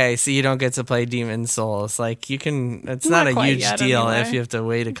 okay, so you don't get to play Demon's Souls. Like, you can. It's not a huge deal if you have to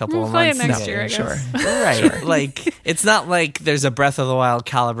wait a couple of months. Play it next year, I guess. Sure. Right. Like, it's not like there's a Breath of the Wild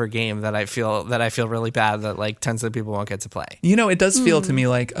caliber game that I feel really bad that like tons of people won't get to play. You know, it does feel to me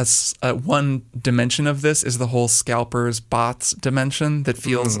like a one dimension of this is the whole scalpers bots dimension that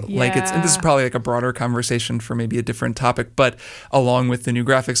feels like it's, and this is probably like a broader conversation for maybe a different topic, but along with the new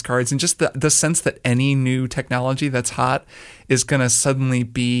graphics cards and just the sense that any new technology that's hot is going to suddenly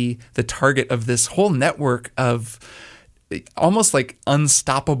be the target of this whole network of almost like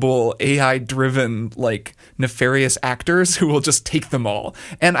unstoppable AI-driven, like nefarious actors who will just take them all.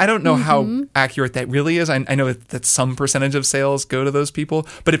 And I don't know how accurate that really is. I know that some percentage of sales go to those people,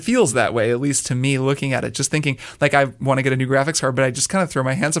 but it feels that way, at least to me looking at it, just thinking like I want to get a new graphics card, but I just kind of throw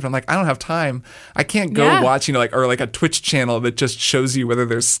my hands up and I'm like, I don't have time. I can't go watch, or like a Twitch channel that just shows you whether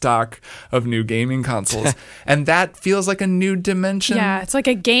there's stock of new gaming consoles. And that feels like a new dimension. Yeah, it's like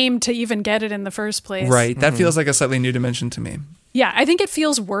a game to even get it in the first place. Right. That feels like a slightly new dimension to me. Yeah, I think it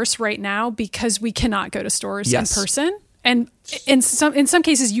feels worse right now because we cannot go to stores in person. And in some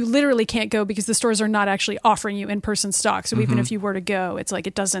cases, you literally can't go because the stores are not actually offering you in-person stock. So even if you were to go, it's like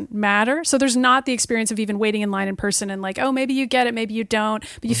it doesn't matter. So there's not the experience of even waiting in line in person and like, oh, maybe you get it, maybe you don't.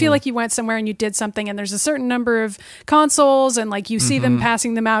 But you feel like you went somewhere and you did something, and there's a certain number of consoles, and like you see them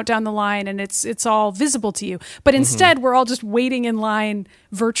passing them out down the line, and it's all visible to you. But instead, we're all just waiting in line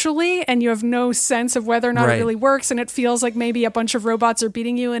virtually, and you have no sense of whether or not it really works, and it feels like maybe a bunch of robots are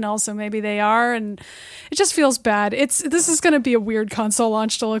beating you, and also maybe they are, and it just feels bad. This is going to be a weird console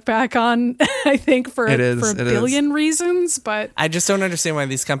launch to look back on, I think, for a billion reasons. But I just don't understand why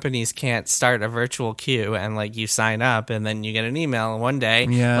these companies can't start a virtual queue and like you sign up and then you get an email one day,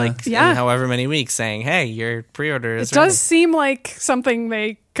 in however many weeks, saying, "Hey, your pre-order is ready." It does seem like something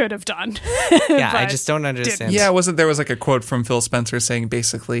they could have done. I just don't understand. Yeah, there was like a quote from Phil Spencer saying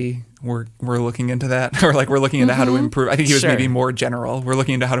basically we're looking into that, or like we're looking into how to improve. I think he was maybe more general. We're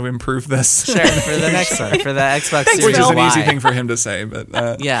looking into how to improve this. Sure, for the next one, for the Xbox Series Y. Which is an easy thing for him to say, but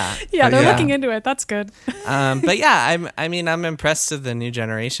they're looking into it. That's good. But yeah, I'm impressed with the new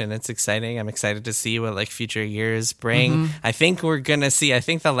generation. It's exciting. I'm excited to see what like future years bring. I think we're gonna see. I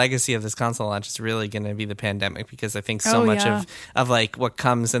think the legacy of this console launch is really gonna be the pandemic, because I think so much of like what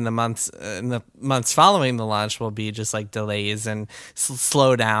comes in the months following the launch will be just like delays and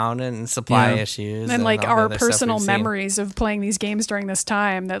slow down and supply issues and like our personal memories of playing these games during this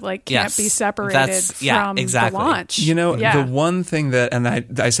time that like can't be separated from the launch. The one thing that, and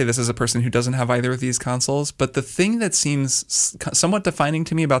I say this as a person who doesn't have either of these consoles, but the thing that seems somewhat defining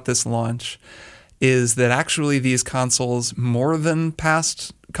to me about this launch is that actually these consoles, more than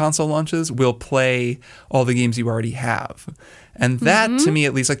past console launches, will play all the games you already have. And that, to me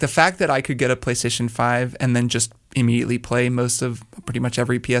at least, like the fact that I could get a PlayStation 5 and then just immediately play most of pretty much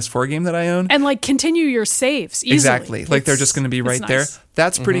every PS4 game that I own. And like continue your saves easily. Exactly. Like they're just going to be right there.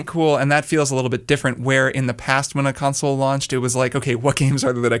 That's pretty cool. And that feels a little bit different, where in the past when a console launched, it was like, okay, what games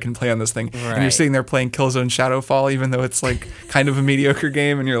are there that I can play on this thing? Right. And you're sitting there playing Killzone Shadowfall, even though it's like kind of a mediocre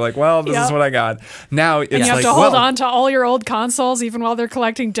game, and you're like, well, this is what I got. Now it's and you have like, to hold on to all your old consoles even while they're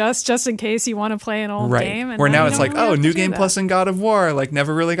collecting dust, just in case you want to play an old game. And where now it's like, oh, New Game Plus and God of War, like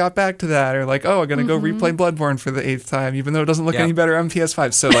never really got back to that. Or like, oh, I'm going to go replay Bloodborne for the 8th time, even though it doesn't look any better on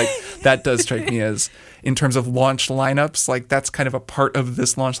PS5. So like that does strike me as, in terms of launch lineups, like that's kind of a part of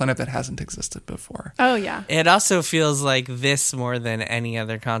this launch lineup that hasn't existed before. Oh yeah. It also feels like this, more than any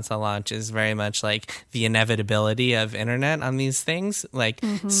other console launch, is very much like the inevitability of internet on these things. Like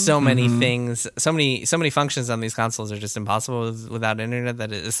so many things, so many functions on these consoles are just impossible without internet,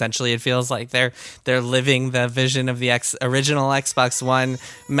 that essentially it feels like they're living the vision of the original Xbox One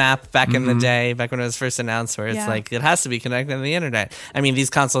map back in the day, back when it was first announced, where it's like it has to be connected to the internet. I mean,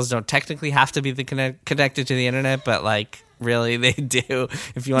 these consoles don't technically have to be connected to the internet, but like really they do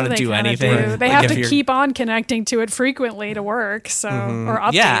if you want to do anything. They have to keep on connecting to it frequently to work, so or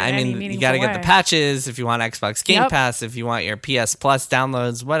update you got to get the patches if you want Xbox Game Pass, if you want your PS Plus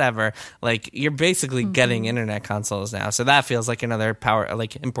downloads, whatever. Like you're basically getting internet consoles now, so that feels like another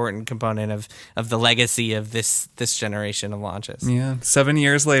important component of the legacy of this generation of launches. 7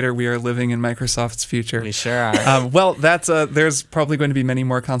 years later, we are living in Microsoft's future. We sure are. Well, that's there's probably going to be many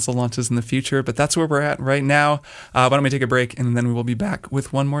more console launches in the future, but that's where we're at right now. Why don't we take a break, and then we will be back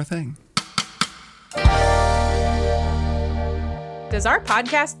with one more thing. Does our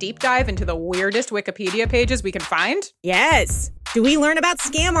podcast deep dive into the weirdest Wikipedia pages we can find? Yes. Do we learn about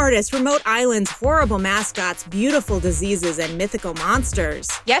scam artists, remote islands, horrible mascots, beautiful diseases, and mythical monsters?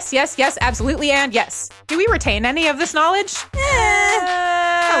 Yes, absolutely, and yes. Do we retain any of this knowledge?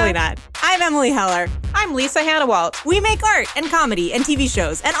 Probably not. I'm Emily Heller. I'm Lisa Hannawalt. We make art and comedy and TV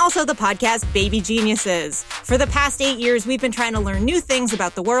shows, and also the podcast Baby Geniuses. For the past 8 years, we've been trying to learn new things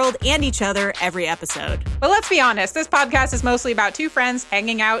about the world and each other every episode. But let's be honest, this podcast is mostly about two friends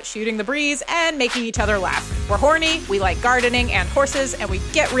hanging out, shooting the breeze, and making each other laugh. We're horny, we like gardening and horses, and we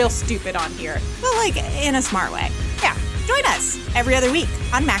get real stupid on here. Well, like, in a smart way. Yeah. Join us every other week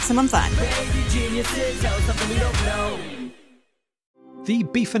on Maximum Fun. The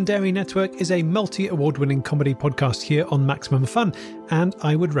Beef and Dairy Network is a multi-award-winning comedy podcast here on Maximum Fun, and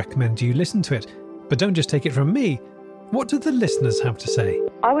I would recommend you listen to it. But don't just take it from me. What do the listeners have to say?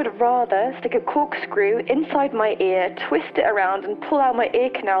 I would rather stick a corkscrew inside my ear, twist it around, and pull out my ear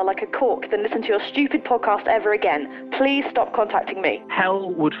canal like a cork than listen to your stupid podcast ever again. Please stop contacting me.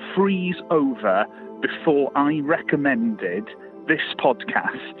 Hell would freeze over before I recommended this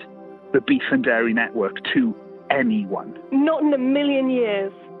podcast, the Beef and Dairy Network, to anyone. Not in a million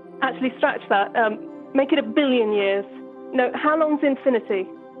years. Actually, scratch that. Make it 1 billion years. No, how long's infinity?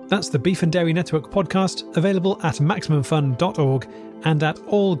 That's the Beef and Dairy Network podcast, available at MaximumFun.org and at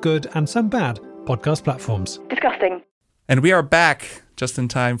all good and some bad podcast platforms. Disgusting. And we are back just in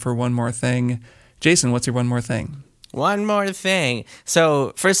time for one more thing. Jason, what's your one more thing? One more thing.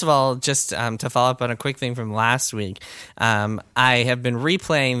 So first of all, just to follow up on a quick thing from last week, I have been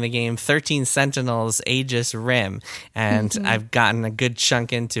replaying the game 13 Sentinels Aegis Rim, and I've gotten a good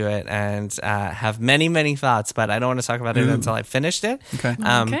chunk into it and have many, many thoughts, but I don't want to talk about it until I've finished it. Okay.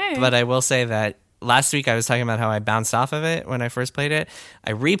 But I will say that last week I was talking about how I bounced off of it when I first played it.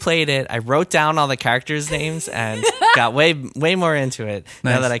 I replayed it. I wrote down all the characters' names and got way more into it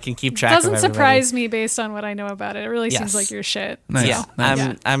now that I can keep track of everybody. Doesn't surprise me based on what I know about it. It really seems like your shit. Nice. Yeah,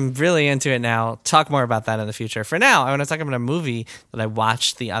 Nice. I'm really into it now. Talk more about that in the future. For now, I want to talk about a movie that I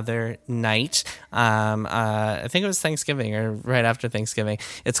watched the other night. I think it was Thanksgiving or right after Thanksgiving.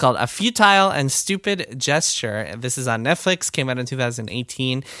 It's called A Futile and Stupid Gesture. This is on Netflix, came out in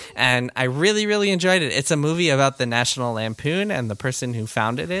 2018, and I really, really enjoyed it. It's a movie about the National Lampoon and the person who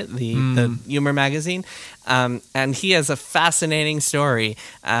founded it, the humor magazine. And he has a fascinating story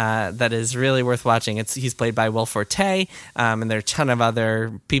that is really worth watching. He's played by Will Forte, and there are a ton of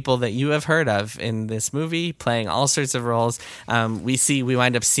other people that you have heard of in this movie playing all sorts of roles. We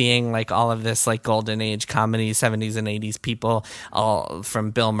wind up seeing like all of this like golden age comedy, 70s and 80s people, all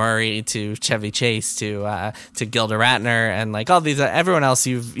from Bill Murray to Chevy Chase to Gilda Radner and like all these everyone else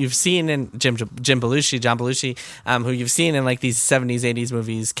you've seen in John Belushi, who you've seen in like these 70s, 80s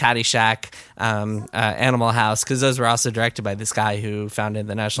movies, Caddyshack, Animal House, because those were also directed by this guy who founded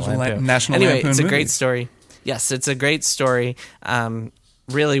the National Lampoon. Anyway, it's a great story. Yes, it's a great story.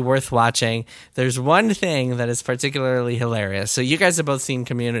 Really worth watching. There's one thing that is particularly hilarious. So you guys have both seen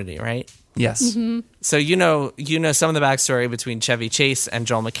Community, right? Yes. Mm-hmm. So you know some of the backstory between Chevy Chase and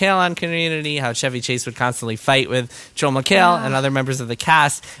Joel McHale on Community, how Chevy Chase would constantly fight with Joel McHale and other members of the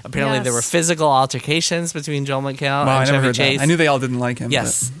cast. Apparently there were physical altercations between Joel McHale and Chevy Chase. I knew they all didn't like him.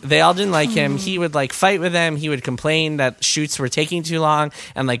 Yes, they all didn't like him. He would like fight with them. He would complain that shoots were taking too long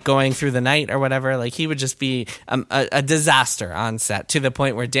and like going through the night or whatever. Like he would just be a disaster on set, to the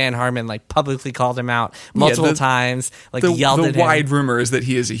point where Dan Harmon like publicly called him out multiple times, like yelled at him. The wide rumor is that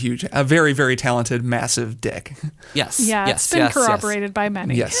he is a very, very talented, massive dick. Yes. Yeah, it's been corroborated by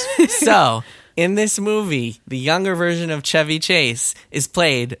many. Yes. So, in this movie, the younger version of Chevy Chase is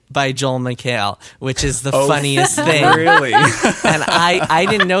played by Joel McHale, which is the funniest thing. Really? And I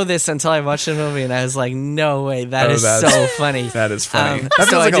didn't know this until I watched the movie, and I was like, no way, that is so funny. That is funny. That so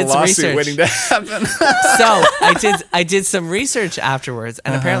feels like I a did some lawsuit research. waiting to happen. So I did some research afterwards,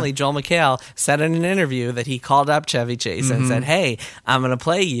 and apparently Joel McHale said in an interview that he called up Chevy Chase and said, "Hey, I'm going to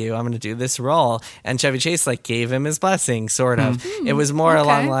play you. I'm going to do this role." And Chevy Chase like gave him his blessing, sort of. It was more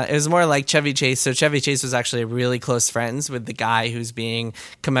it was more like Chevy Chase. So Chevy Chase was actually really close friends with the guy who's being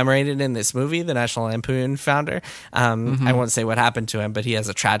commemorated in this movie, the National Lampoon founder. I won't say what happened to him, but he has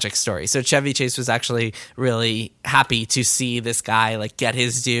a tragic story. So Chevy Chase was actually really happy to see this guy like get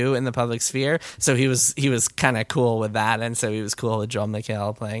his due in the public sphere. So he was kind of cool with that, and so he was cool with Joel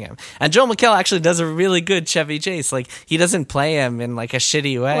McHale playing him. And Joel McHale actually does a really good Chevy Chase. Like he doesn't play him in like a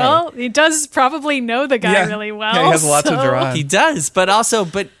shitty way. Well, he does probably know the guy really well. Yeah, he has a lot to draw. He does, but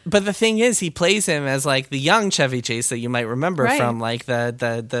the thing is, he plays him as like the young Chevy Chase that you might remember from like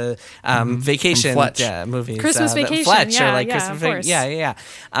the Vacation movies, Christmas Vacation, Fletch, or like Christmas Vacation.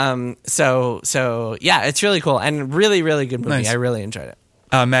 Yeah. So yeah, it's really cool and really, really good movie. Nice. I really enjoyed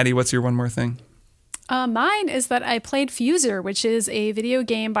it. Maddie, what's your one more thing? Mine is that I played Fuser, which is a video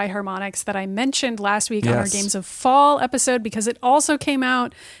game by Harmonix that I mentioned last week on our Games of Fall episode, because it also came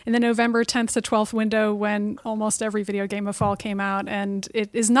out in the November 10th to 12th window when almost every video game of fall came out. And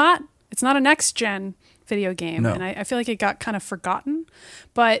it's not a next-gen video game. No. And I feel like it got kind of forgotten.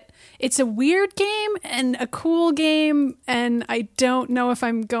 But it's a weird game and a cool game, and I don't know if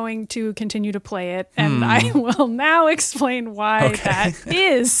I'm going to continue to play it. And I will now explain why that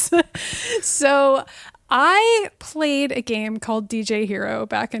is. So I played a game called DJ Hero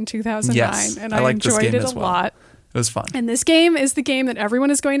back in 2009, and I enjoyed it a lot. It was fun. And this game is the game that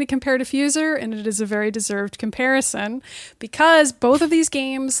everyone is going to compare to Fuser, and it is a very deserved comparison because both of these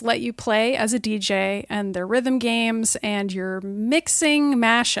games let you play as a DJ, and they're rhythm games, and you're mixing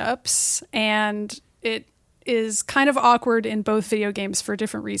mashups, and it is kind of awkward in both video games for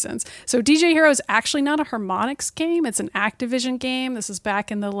different reasons. So DJ Hero is actually not a Harmonix game. It's an Activision game. This is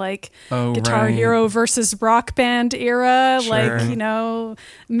back in the Guitar Hero versus Rock Band era,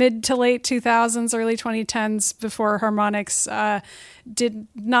 mid to late 2000s, early 2010s, before Harmonix did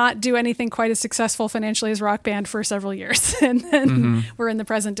not do anything quite as successful financially as Rock Band for several years. And then we're in the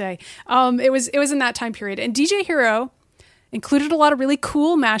present day. It was in that time period. And DJ Hero included a lot of really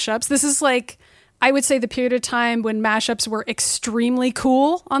cool mashups. This is I would say, the period of time when mashups were extremely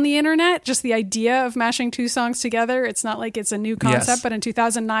cool on the internet. Just the idea of mashing two songs together. It's not like it's a new concept, but in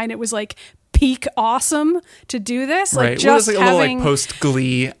 2009, it was like peak awesome to do this. Like, right. just well, it was like a having, little like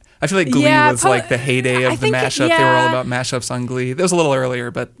post-Glee. I feel like Glee was like the heyday of the mashup. They were all about mashups on Glee. That was a little earlier,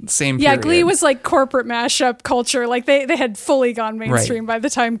 but same period. Yeah, Glee was like corporate mashup culture. Like they had fully gone mainstream by the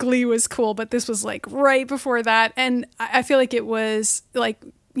time Glee was cool, but this was like right before that. And I feel like it was like,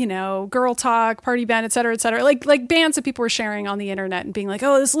 you know, Girl Talk, Party Band, et cetera, like bands that people were sharing on the internet and being like,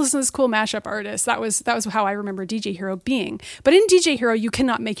 oh, listen to this cool mashup artist. That was how I remember DJ Hero being. But in DJ Hero, you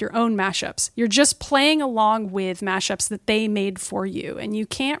cannot make your own mashups. You're just playing along with mashups that they made for you, and you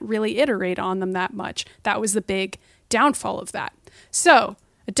can't really iterate on them that much. That was the big downfall of that. So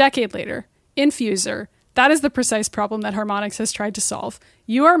a decade later, in Fuser, that is the precise problem that Harmonix has tried to solve.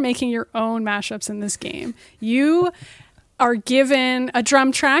 You are making your own mashups in this game. You are given a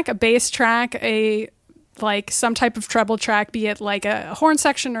drum track, a bass track, some type of treble track, be it like a horn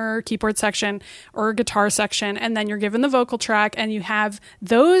section or keyboard section or a guitar section, and then you're given the vocal track, and you have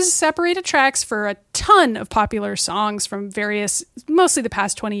those separated tracks for a ton of popular songs from various, mostly the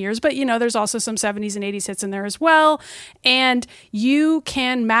past 20 years, but you know, there's also some 70s and 80s hits in there as well, and you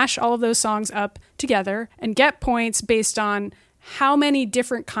can mash all of those songs up together and get points based on how many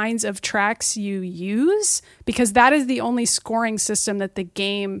different kinds of tracks you use, because that is the only scoring system that the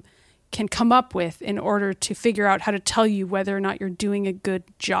game can come up with in order to figure out how to tell you whether or not you're doing a good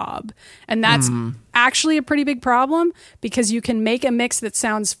job. And that's actually a pretty big problem, because you can make a mix that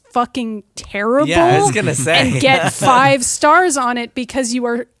sounds fucking terrible, yeah, I was gonna say, and get 5 stars on it because you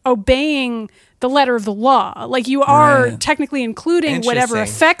are obeying the letter of the law. Like, you are technically including whatever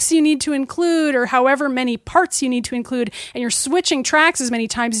effects you need to include or however many parts you need to include, and you're switching tracks as many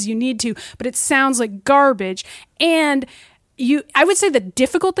times as you need to, but it sounds like garbage. And I would say the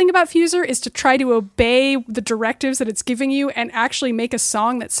difficult thing about Fuser is to try to obey the directives that it's giving you and actually make a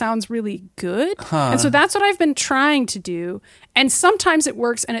song that sounds really good. And so that's what I've been trying to do. And sometimes it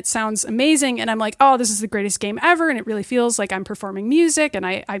works and it sounds amazing. And I'm like, oh, this is the greatest game ever. And it really feels like I'm performing music. And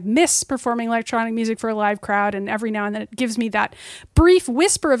I miss performing electronic music for a live crowd. And every now and then it gives me that brief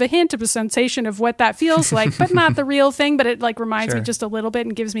whisper of a hint of a sensation of what that feels like, but not the real thing. But it like reminds me just a little bit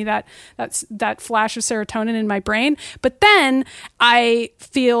and gives me that flash of serotonin in my brain. But then I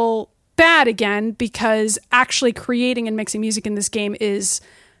feel bad again, because actually creating and mixing music in this game is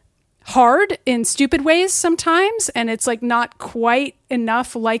hard in stupid ways sometimes, and it's like not quite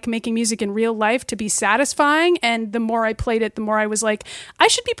enough like making music in real life to be satisfying. And the more I played it, the more I was like, I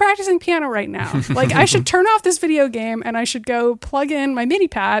should be practicing piano right now. Like, I should turn off this video game and I should go plug in my MIDI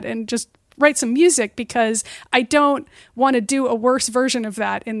pad and just write some music, because I don't want to do a worse version of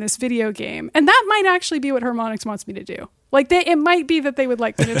that in this video game. And that might actually be what Harmonix wants me to do. Like, it might be that they would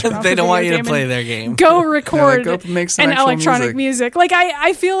like me to turn off they the don't want you game to play their game. Go record go make some an actual electronic music. Like,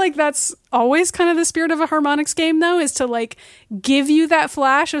 I feel like that's always kind of the spirit of a Harmonix game, though, is to like give you that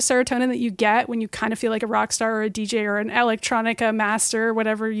flash of serotonin that you get when you kind of feel like a rock star or a DJ or an electronica master,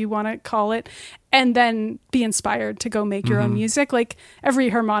 whatever you want to call it, and then be inspired to go make your own music. Like, every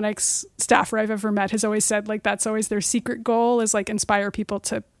Harmonix staffer I've ever met has always said, like, that's always their secret goal, is like inspire people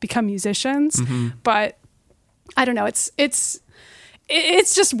to become musicians. But I don't know. It's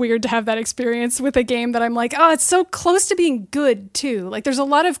just weird to have that experience with a game that I'm like, oh, it's so close to being good too. Like, there's a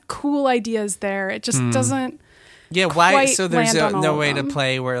lot of cool ideas there. It just doesn't. Yeah, why? So there's no way to them.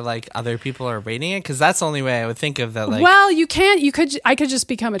 play where like other people are rating it, because that's the only way I would think of that. Like, well, you can't. I could just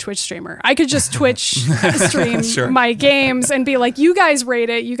become a Twitch streamer. I could just Twitch stream my games and be like, you guys rate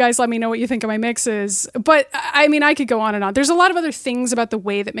it. You guys let me know what you think of my mixes. But I mean, I could go on and on. There's a lot of other things about the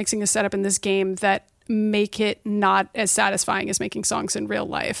way that mixing is set up in this game that make it not as satisfying as making songs in real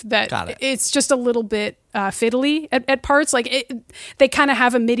life. That it's just a little bit fiddly at parts. Like, they kind of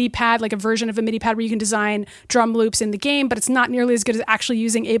have a MIDI pad, like a version of a MIDI pad where you can design drum loops in the game, but it's not nearly as good as actually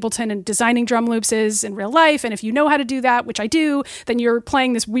using Ableton and designing drum loops is in real life. And if you know how to do that, which I do, then you're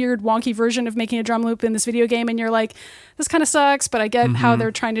playing this weird wonky version of making a drum loop in this video game, and you're like, this kind of sucks, but I get how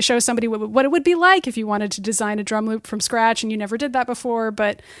they're trying to show somebody what it would be like if you wanted to design a drum loop from scratch and you never did that before.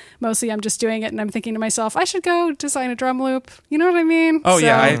 But mostly I'm just doing it and I'm thinking to myself, I should go design a drum loop. You know what I mean? Oh,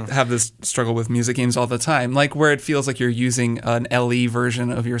 yeah. I have this struggle with music games all the time, like where it feels like you're using an LE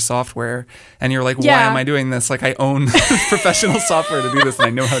version of your software and you're like, why am I doing this? Like, I own professional software to do this and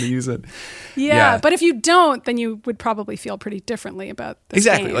I know how to use it. Yeah, but if you don't, then you would probably feel pretty differently about this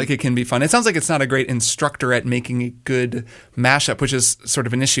game. Like, it can be fun. It sounds like it's not a great instructor at making a good mashup, which is sort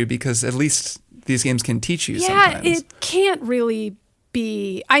of an issue because at least these games can teach you sometimes. Yeah, it can't really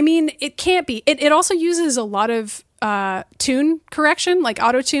be. I mean, it can't be. It also uses a lot of tune correction, like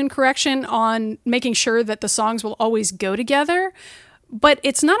auto tune correction on making sure that the songs will always go together. But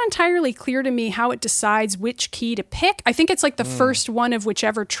it's not entirely clear to me how it decides which key to pick. I think it's like the first one of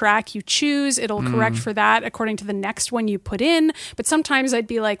whichever track you choose. It'll correct for that according to the next one you put in. But sometimes I'd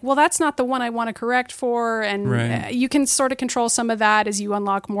be like, well, that's not the one I want to correct for. And you can sort of control some of that as you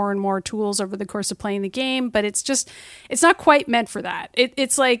unlock more and more tools over the course of playing the game. But it's not quite meant for that.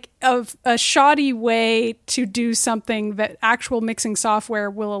 It's like a shoddy way to do something that actual mixing software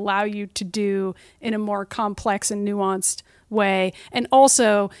will allow you to do in a more complex and nuanced way. And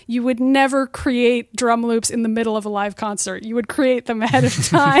also, you would never create drum loops in the middle of a live concert. You would create them ahead of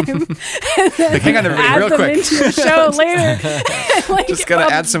time and then hang on, everybody, add real them quick. into your show later. Like, just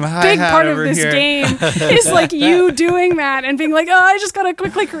gotta add some hi-hat big part over of this here. game is like you doing that and being like, oh, I just gotta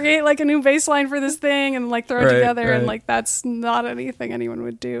quickly create like a new bass line for this thing and like throw it together. And like that's not anything anyone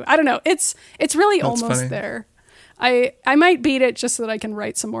would do. I don't know. It's really That's almost funny. there. I might beat it just so that I can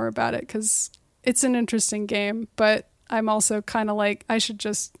write some more about it because it's an interesting game, but I'm also kind of like, I should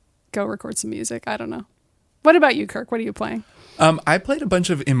just go record some music. I don't know. What about you, Kirk? What are you playing? I played a bunch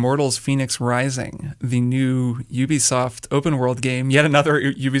of Immortals Phoenix Rising, the new Ubisoft open world game, yet another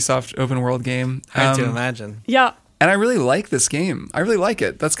Ubisoft open world game. Hard to imagine. Yeah. And I really like this game. I really like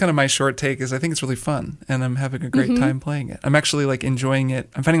it. That's kind of my short take is I think it's really fun and I'm having a great time playing it. I'm actually like enjoying it.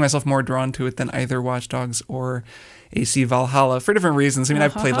 I'm finding myself more drawn to it than either Watch Dogs or AC Valhalla for different reasons. I mean,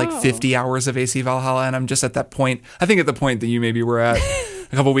 I've played like 50 hours of AC Valhalla and I'm just at that point. I think at the point that you maybe were at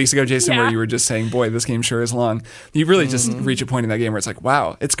a couple of weeks ago, Jason, where you were just saying, boy, this game sure is long. You really just reach a point in that game where it's like,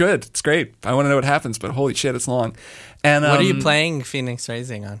 wow, it's good. It's great. I want to know what happens, but holy shit, it's long. And what are you playing Phoenix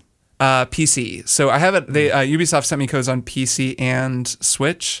Rising on? PC. So I have it. Ubisoft sent me codes on PC and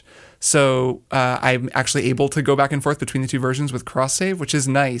Switch. So I'm actually able to go back and forth between the two versions with cross save, which is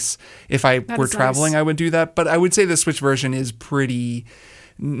nice. If I were traveling, I would do that. But I would say the Switch version is pretty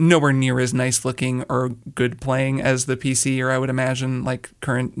nowhere near as nice looking or good playing as the PC, or I would imagine like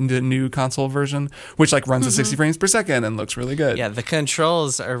the new console version, which like runs at 60 frames per second and looks really good. Yeah, the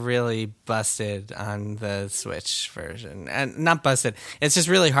controls are really busted on the Switch version. And not busted. It's just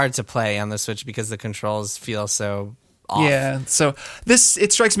really hard to play on the Switch because the controls feel so off. Yeah, so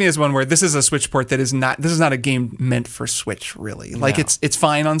it strikes me as one where this is a Switch port that is not a game meant for Switch, really. Like it's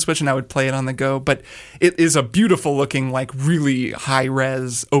fine on Switch and I would play it on the go, but it is a beautiful looking, like really high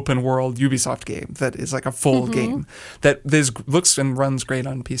res open world Ubisoft game that is like a full game that looks and runs great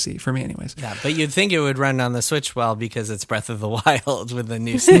on PC for me anyways. Yeah, but you'd think it would run on the Switch well because it's Breath of the Wild with the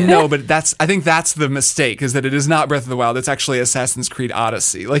new skin. No, but I think that's the mistake, is that it is not Breath of the Wild, it's actually Assassin's Creed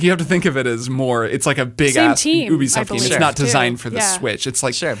Odyssey. Like you have to think of it as more, it's like a big ass Ubisoft game. It's not designed for the Switch. It's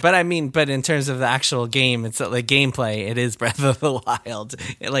like but I mean, but in terms of the actual game, it's like gameplay. It is Breath of the Wild,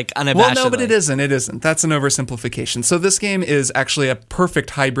 like unabashedly. Well, no, but it isn't. It isn't. That's an oversimplification. So this game is actually a perfect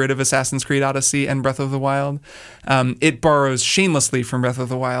hybrid of Assassin's Creed Odyssey and Breath of the Wild. It borrows shamelessly from Breath of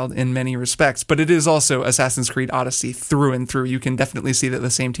the Wild in many respects, but it is also Assassin's Creed Odyssey through and through. You can definitely see that the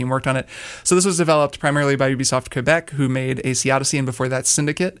same team worked on it. So this was developed primarily by Ubisoft Quebec, who made AC Odyssey, and before that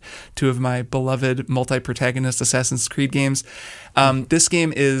Syndicate, two of my beloved multi-protagonist Assassin's Creed games. This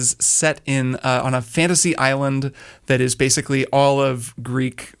game is set on a fantasy island that is basically all of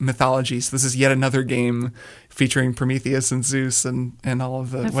Greek mythology. So this is yet another game featuring Prometheus and Zeus and all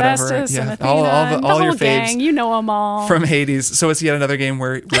of the Hephaestus whatever. And Athena, all your whole faves. gang, you know them all. From Hades. So it's yet another game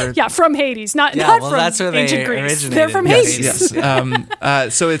where yeah, from Hades, not from that's where ancient they Greece. originated. They're from Hades.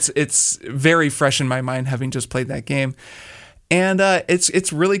 Yes. So it's very fresh in my mind having just played that game. And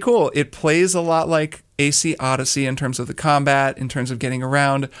it's really cool. It plays a lot like AC Odyssey in terms of the combat, in terms of getting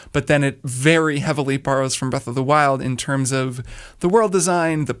around, but then it very heavily borrows from Breath of the Wild in terms of the world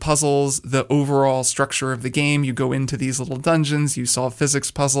design, the puzzles, the overall structure of the game. You go into these little dungeons, you solve physics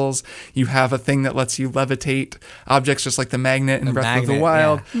puzzles, you have a thing that lets you levitate objects just like the magnet in Breath of the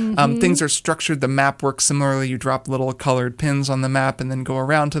Wild. Yeah. Things are structured, the map works similarly. You drop little colored pins on the map and then go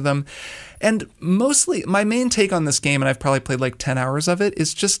around to them. And mostly, my main take on this game, and I've probably played like 10 hours of it,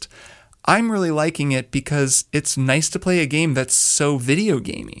 is just I'm really liking it because it's nice to play a game that's so video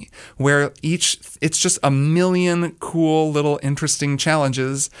gamey, where it's just a million cool little interesting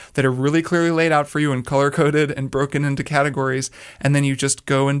challenges that are really clearly laid out for you and color-coded and broken into categories, and then you just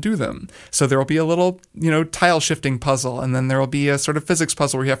go and do them. So there'll be a little, tile shifting puzzle, and then there'll be a sort of physics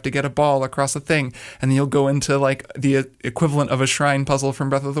puzzle where you have to get a ball across a thing, and then you'll go into like the equivalent of a shrine puzzle from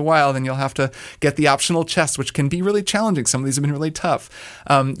Breath of the Wild, and you'll have to get the optional chest, which can be really challenging. Some of these have been really tough.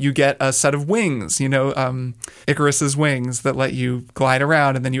 You get a set of wings, Icarus's wings that let you glide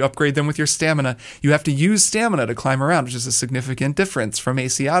around, and then you upgrade them with your stamina. You have to use stamina to climb around, which is a significant difference from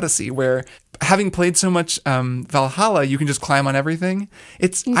AC Odyssey, where having played so much Valhalla, you can just climb on everything.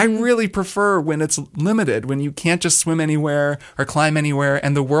 I really prefer when it's limited, when you can't just swim anywhere or climb anywhere,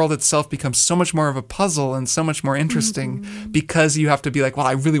 and the world itself becomes so much more of a puzzle and so much more interesting because you have to be like, well,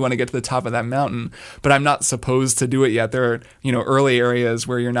 I really want to get to the top of that mountain, but I'm not supposed to do it yet. There are, early areas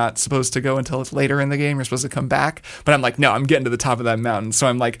where you're not supposed to go until it's later in the game. You're supposed to come back, but I'm like, no, I'm getting to the top of that mountain. So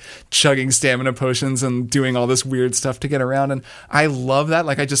I'm like chugging stamina potions and doing all this weird stuff to get around, and I love that.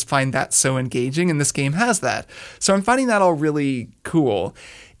 Like, I just find that so engaging, and this game has that. So I'm finding that all really cool.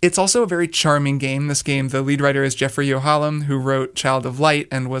 It's also a very charming game. This game, the lead writer is Jeffrey Yohalem, who wrote Child of Light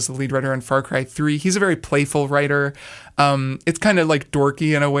and was the lead writer on Far Cry 3. He's a very playful writer. It's kind of like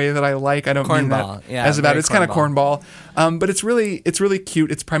dorky in a way that I like. I don't mean that as about it. It's kind of cornball. But it's really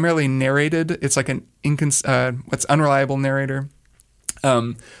cute. It's primarily narrated. It's like an unreliable narrator.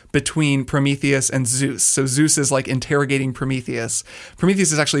 Between Prometheus and Zeus. So Zeus is like interrogating Prometheus.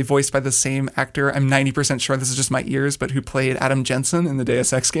 Prometheus is actually voiced by the same actor. I'm 90% sure, this is just my ears, but who played Adam Jensen in the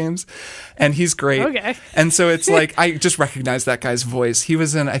Deus Ex games. And he's great. Okay. And so it's like, I just recognize that guy's voice. He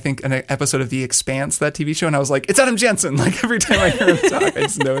was in, I think, an episode of The Expanse, that TV show, and I was like, it's Adam Jensen. Like, every time I hear him talk, I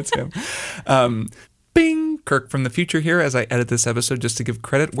just know it's him. Bing! Kirk from the future here as I edit this episode just to give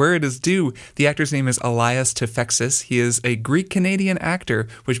credit where it is due. The actor's name is Elias Tefexis. He is a Greek-Canadian actor,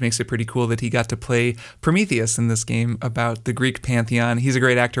 which makes it pretty cool that he got to play Prometheus in this game about the Greek pantheon. He's a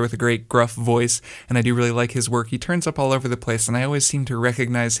great actor with a great gruff voice, and I do really like his work. He turns up all over the place, and I always seem to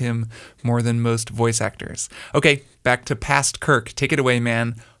recognize him more than most voice actors. Okay, back to past Kirk. Take it away,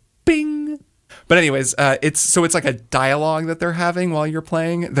 man. Bing! But anyways, it's like a dialogue that they're having while you're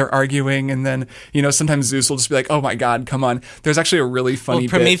playing. They're arguing, and then, sometimes Zeus will just be like, oh my God, come on. There's actually a really funny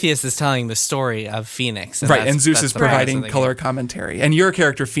Prometheus is telling the story of Phoenix. And Zeus is providing color commentary. And your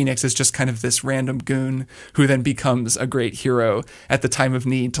character, Phoenix, is just kind of this random goon who then becomes a great hero at the time of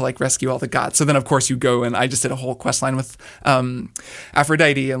need to, like, rescue all the gods. So then, of course, you go, and I just did a whole quest line with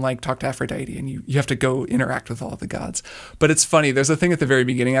Aphrodite and, like, talk to Aphrodite, and you have to go interact with all of the gods. But it's funny. There's a thing at the very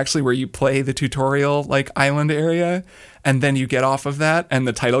beginning, actually, where you play the tutorial like island area, and then you get off of that and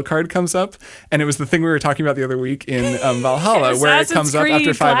the title card comes up, and it was the thing we were talking about the other week in Valhalla where it comes up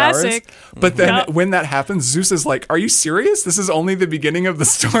after 5 hours. But then when that happens, Zeus is like, are you serious? This is only the beginning of the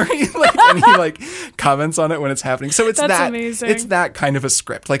story. And he like comments on it when it's happening. So it's amazing. It's that kind of a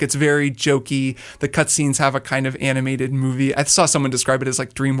script. Like, it's very jokey. The cutscenes have a kind of animated movie. I saw someone describe it as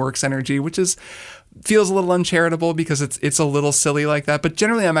like DreamWorks energy, which feels a little uncharitable because it's a little silly like that. But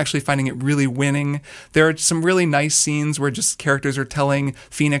generally, I'm actually finding it really winning. There are some really nice scenes where just characters are telling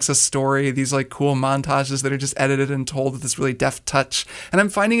Phoenix a story, these like cool montages that are just edited and told with this really deft touch. And I'm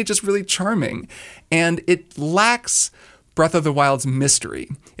finding it just really charming. And it lacks Breath of the Wild's mystery.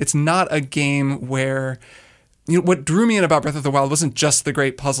 It's not a game where... what drew me in about Breath of the Wild wasn't just the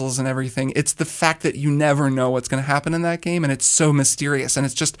great puzzles and everything. It's the fact that you never know what's going to happen in that game, and it's so mysterious. And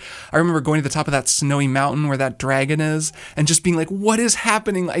it's just, I remember going to the top of that snowy mountain where that dragon is, and just being like, what is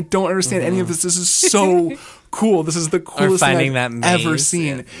happening? I don't understand any of this. This is so cool. This is the coolest thing I've ever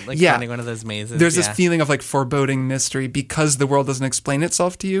seen. Finding one of those mazes. There's this feeling of like foreboding mystery because the world doesn't explain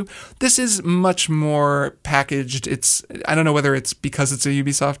itself to you. This is much more packaged. I don't know whether it's because it's a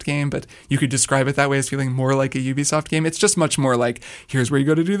Ubisoft game, but you could describe it that way as feeling more like a Ubisoft game. It's just much more like, here's where you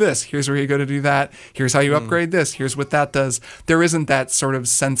go to do this. Here's where you go to do that. Here's how you upgrade this. Here's what that does. There isn't that sort of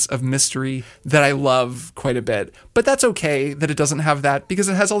sense of mystery that I love quite a bit. But that's okay that it doesn't have that, because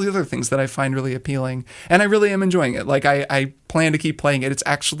it has all the other things that I find really appealing. And I really am enjoying it. Like, I plan to keep playing it. It's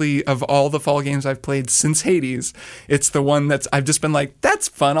actually, of all the fall games I've played since Hades, it's the one I've just been like, that's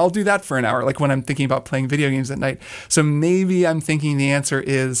fun. I'll do that for an hour. Like, when I'm thinking about playing video games at night. So maybe I'm thinking the answer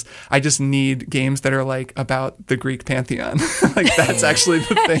is I just need games that are like about the Greek pantheon. Like, that's actually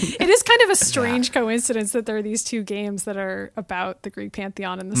the thing. It is kind of a strange coincidence that there are these two games that are about the Greek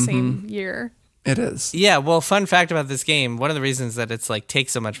pantheon in the same year. It is. Yeah, well, fun fact about this game, one of the reasons that it's like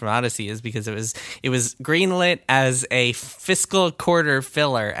takes so much from Odyssey is because it was greenlit as a fiscal quarter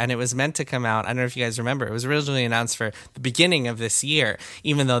filler, and it was meant to come out, I don't know if you guys remember, it was originally announced for the beginning of this year,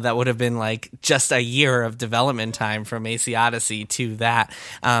 even though that would have been like just a year of development time from AC Odyssey to that,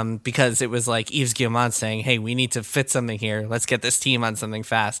 because it was like Yves Guillemot saying, hey, we need to fit something here, let's get this team on something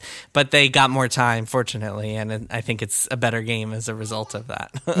fast. But they got more time, fortunately, and I think it's a better game as a result of that.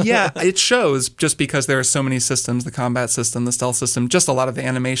 Yeah, it shows. just because there are so many systems, the combat system, the stealth system, just a lot of the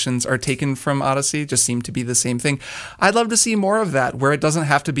animations are taken from Odyssey, just seem to be the same thing. I'd love to see more of that, where it doesn't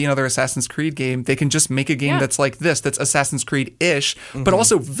have to be another Assassin's Creed game. They can just make a game that's like this, that's Assassin's Creed-ish, but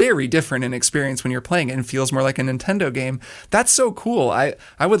also very different in experience when you're playing it and feels more like a Nintendo game. That's so cool. I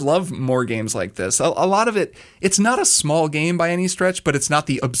would love more games like this. A lot of it, it's not a small game by any stretch, but it's not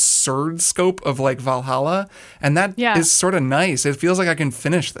the absurd scope of like Valhalla, and that is sort of nice. It feels like I can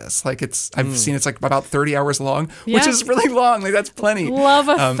finish this. Like I've seen it's like about 30 hours long, which is really long. Like that's plenty. Love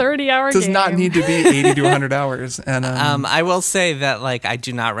a 30-hour game. Does not need to be 80 to 100 hours. And I will say that like I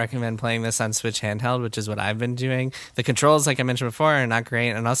do not recommend playing this on Switch handheld, which is what I've been doing. The controls, like I mentioned before, are not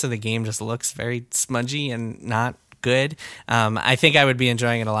great, and also the game just looks very smudgy and not good. I think I would be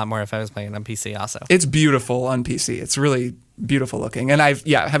enjoying it a lot more if I was playing it on PC also. It's beautiful on PC. It's really beautiful looking. And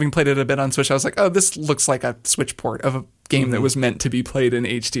having played it a bit on Switch, I was like, oh, this looks like a Switch port of a game that was meant to be played in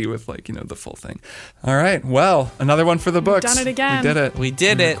HD with like, the full thing. All right. Well, another one for the books. We've done it again. We did it. We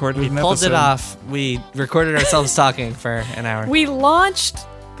did it. We pulled it off. We recorded ourselves talking for an hour. We launched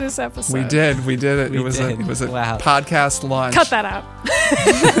this episode. We did it. It was a podcast launch. Cut that out.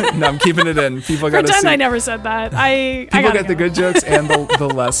 No, I'm keeping it in. People got to see. Pretend I never said that. People get the good jokes and the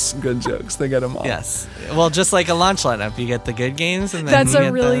less good jokes. They get them all. Yes. Well, just like a launch lineup, you get the good games, and then that's you a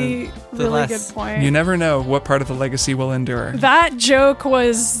get really the less. good point. You never know what part of the legacy will endure. That joke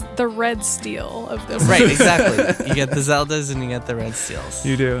was the red steel of this. Right, exactly. You get the Zeldas and you get the red steels.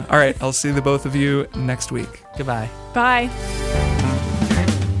 You do. All right. I'll see the both of you next week. Goodbye. Bye.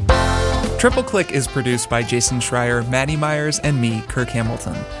 Triple Click is produced by Jason Schreier, Maddie Myers, and me, Kirk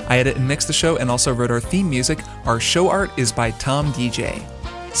Hamilton. I edit and mix the show and also wrote our theme music. Our show art is by Tom DJ.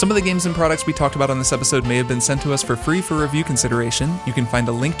 Some of the games and products we talked about on this episode may have been sent to us for free for review consideration. You can find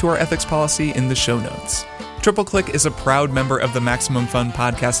a link to our ethics policy in the show notes. Triple Click is a proud member of the Maximum Fun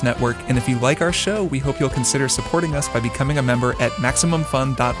Podcast Network, and if you like our show, we hope you'll consider supporting us by becoming a member at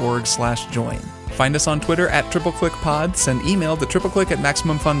MaximumFun.org/join. Find us on Twitter at TripleClickPod, send email to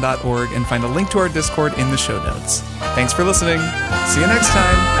tripleclick@MaximumFun.org, and find a link to our Discord in the show notes. Thanks for listening. See you next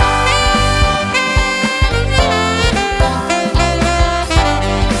time.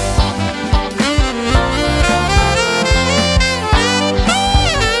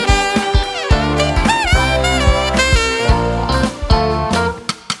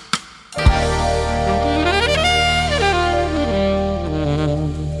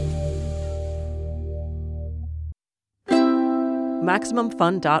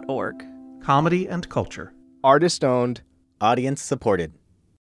 MaximumFun.org. Comedy and culture. Artist owned. Audience supported.